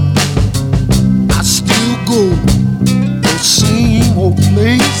I still go those same old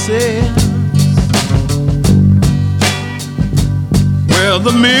places where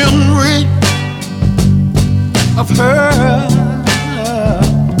the memory of her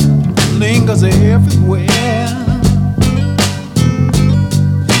lingers everywhere.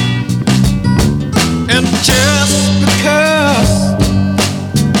 And just because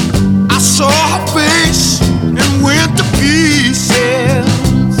I saw her face and went to pieces,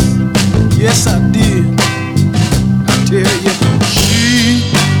 yes I did, I tell you, she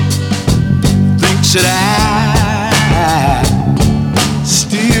thinks that I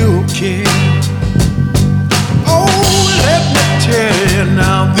still care. Oh, let me tell you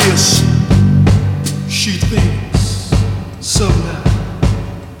now this, she thinks so now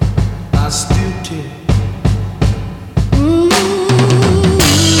I still care.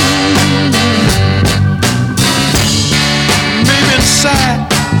 Maybe inside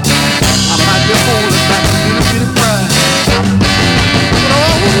I might be holding back a little bit of pride, but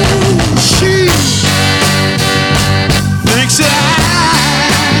oh, she thinks that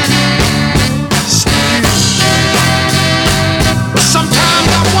I still care. But sometimes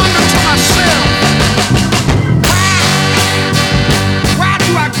I wonder to myself, why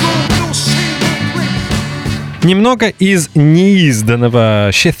do I go to those same old places? Немного из неизданного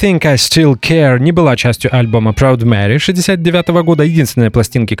She Think I Still Care не была частью альбома Proud Mary 1969 года, единственной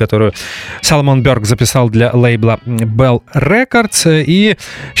пластинки, которую Соломон Бёрк записал для лейбла Bell Records. И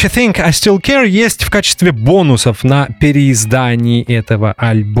She Think I Still Care есть в качестве бонусов на переиздании этого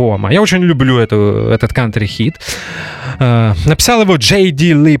альбома. Я очень люблю этот кантри-хит. Написал его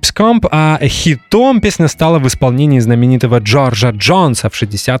J.D. Lipscomb, а хитом песня стала в исполнении знаменитого Джорджа Джонса в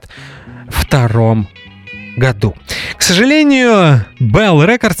 1962 году. К сожалению, Bell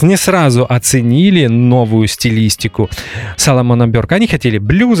Records не сразу оценили новую стилистику Соломона Бёрка. Они хотели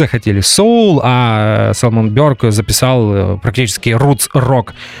блюза, хотели соул, а Соломон Бёрк записал практически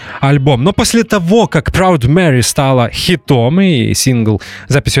рутс-рок альбом. Но после того, как Proud Mary стала хитом, и сингл,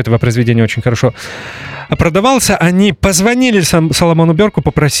 запись этого произведения очень хорошо продавался, они позвонили Соломону Бёрку,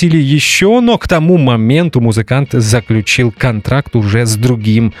 попросили еще, но к тому моменту музыкант заключил контракт уже с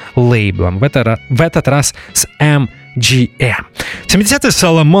другим лейблом, в этот раз с MGM. В 70-е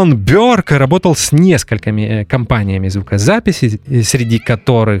Соломон Бёрк работал с несколькими компаниями звукозаписи, среди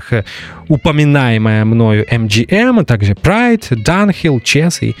которых упоминаемая мною MGM, а также Pride, Dunhill,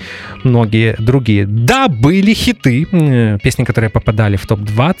 Chess и многие другие. Да, были хиты, песни, которые попадали в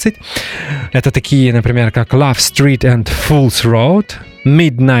топ-20. Это такие, например, как Love Street and Fool's Road,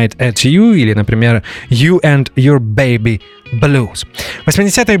 Midnight at You или, например, You and Your Baby Blues.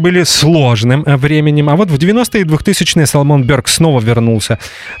 80-е были сложным временем, а вот в 90-е и 2000-е Соломон Бёрк снова вернулся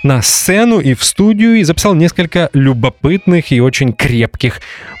на сцену и в студию и записал несколько любопытных и очень крепких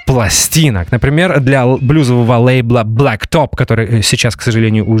пластинок. Например, для блюзового лейбла Blacktop, который сейчас, к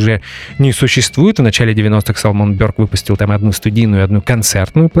сожалению, уже не существует. В начале 90-х Соломон Бёрк выпустил там одну студийную и одну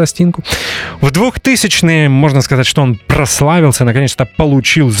концертную пластинку. В 2000-е, можно сказать, что он прославился, наконец-то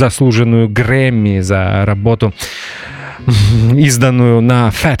получил заслуженную Грэмми за работу, изданную на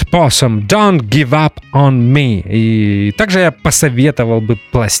Fat Possum, Don't Give Up On Me. И также я посоветовал бы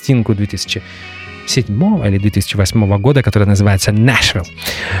пластинку 2000 2007 или 2008 года, которая называется Nashville.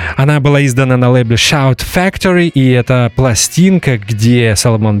 Она была издана на лейбле Shout Factory, и это пластинка, где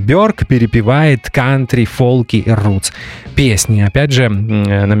Соломон Бёрк перепевает кантри, фолки и рутс песни. Опять же,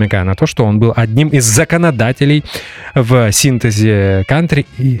 намекая на то, что он был одним из законодателей в синтезе кантри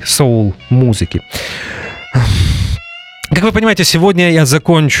и соул-музыки. Как вы понимаете, сегодня я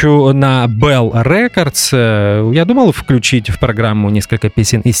закончу на Bell Records. Я думал включить в программу несколько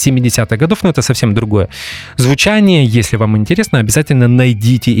песен из 70-х годов, но это совсем другое звучание. Если вам интересно, обязательно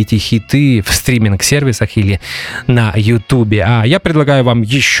найдите эти хиты в стриминг-сервисах или на YouTube. А я предлагаю вам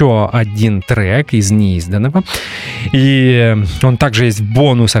еще один трек из неизданного. И он также есть в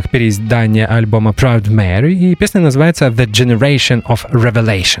бонусах переиздания альбома Proud Mary. И песня называется The Generation of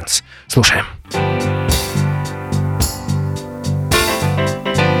Revelations. Слушаем.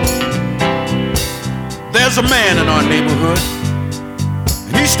 There's a man in our neighborhood,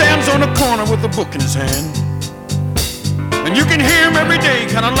 and he stands on the corner with a book in his hand. And you can hear him every day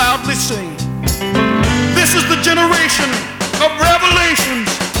kind of loudly sing, this is the generation of revelations,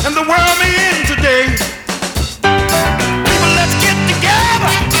 and the world may end today. People, let's get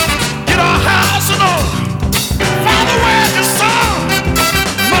together, get our house in order. Father, where's your son?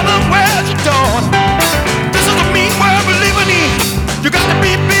 Mother, where's your daughter? This is the mean world we're living in. You got to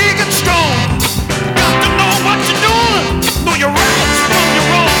be big and strong. What you doing? Know your rights from your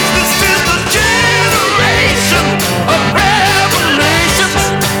wrongs. This is the generation of revelations,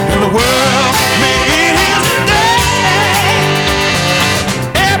 and the world may end today.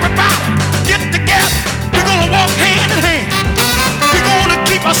 Everybody get together. We're gonna walk hand in hand. We're gonna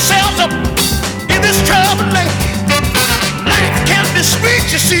keep ourselves up in this troubled land. Life can be sweet,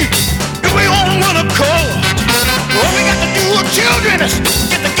 you see, if we all run a call. All we got to do, children, is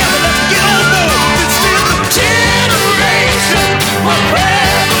get together. Let's get on board. Generation of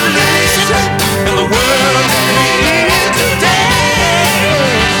revelations, and the world may end today.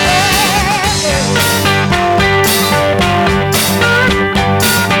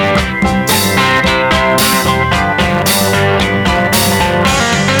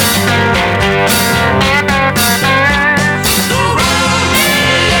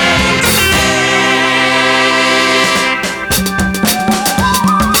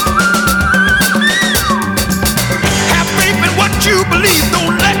 You believe,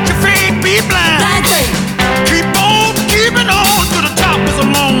 don't let your faith be blind. Keep on keeping on to the top is a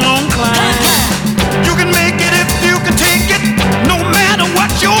long, long climb. You can make it if you can take it, no matter what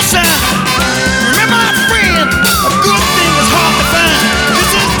your sign. Remember, my friend, a good thing is hard to find.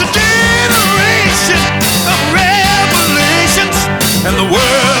 This is the generation of revelations, and the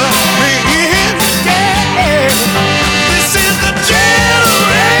world may end today. This is the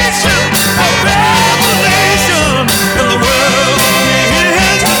generation of revelation, and the world.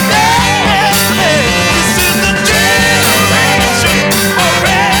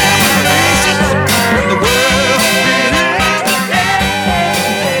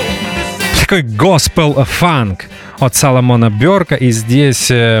 Такой госпел-фанк от Соломона Бёрка, и здесь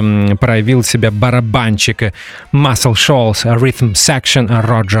проявил себя барабанщик Muscle Shoals Rhythm Section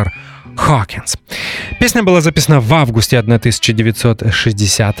Роджер Хокинс. Песня была записана в августе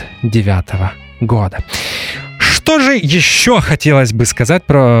 1969 года. Что же еще хотелось бы сказать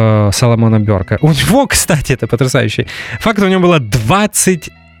про Соломона Бёрка? У него, кстати, это потрясающий факт, у него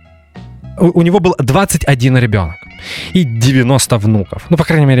был 21 ребенок и 90 внуков. Ну, по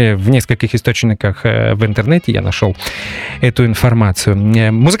крайней мере, в нескольких источниках в интернете я нашел эту информацию.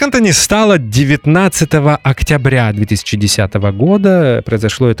 Музыканта не стало 19 октября 2010 года.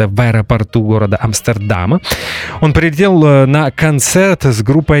 Произошло это в аэропорту города Амстердама. Он прилетел на концерт с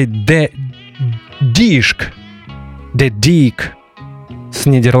группой The Dick. С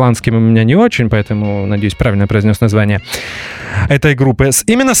нидерландским у меня не очень, поэтому, надеюсь, правильно произнес название этой группы.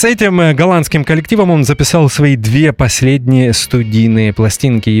 Именно с этим голландским коллективом он записал свои 2 последние студийные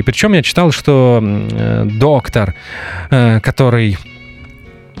пластинки. И причем я читал, что доктор,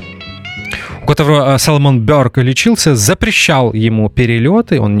 у которого Соломон Бёрк лечился, запрещал ему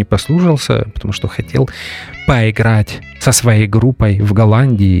перелеты, он не послушался, потому что хотел поиграть со своей группой в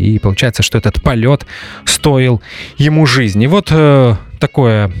Голландии, и получается, что этот полет стоил ему жизни. Вот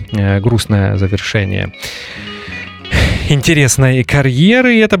такое грустное завершение интересной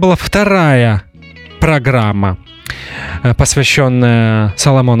карьеры, и это была вторая программа посвященная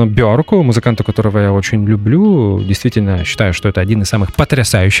Соломону Бёрку, музыканту, которого я очень люблю. Действительно, считаю, что это один из самых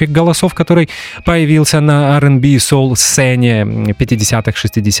потрясающих голосов, который появился на R&B и соул-сцене 50-х,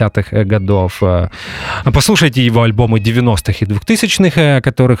 60-х годов. Послушайте его альбомы 90-х и 2000-х, о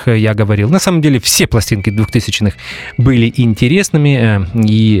которых я говорил. На самом деле, все пластинки 2000-х были интересными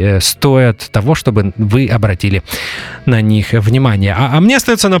и стоят того, чтобы вы обратили на них внимание. А мне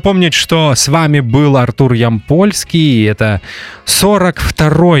остается напомнить, что с вами был Артур Ямпольский. Это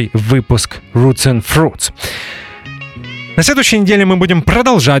 42-й выпуск Roots and Fruits. На следующей неделе мы будем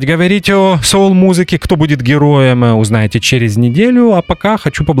продолжать говорить о соул-музыке. Кто будет героем, узнаете через неделю. А пока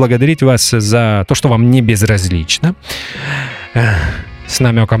хочу поблагодарить вас за то, что вам не безразлично. С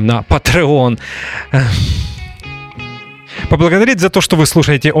намеком на Patreon. Поблагодарить за то, что вы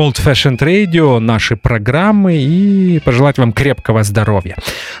слушаете Old Fashioned Radio, наши программы, и пожелать вам крепкого здоровья.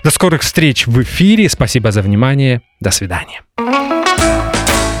 До скорых встреч в эфире. Спасибо за внимание. До свидания.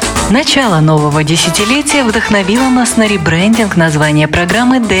 Начало нового десятилетия вдохновило нас на ребрендинг названия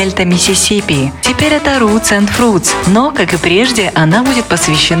программы «Дельта Миссисипи». Теперь это Roots and Fruits, но, как и прежде, она будет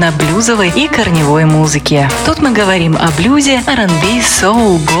посвящена блюзовой и корневой музыке. Тут мы говорим о блюзе, R&B,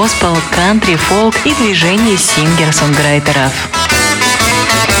 соул, госпел, кантри, фолк и движении сингер-сонграйтеров.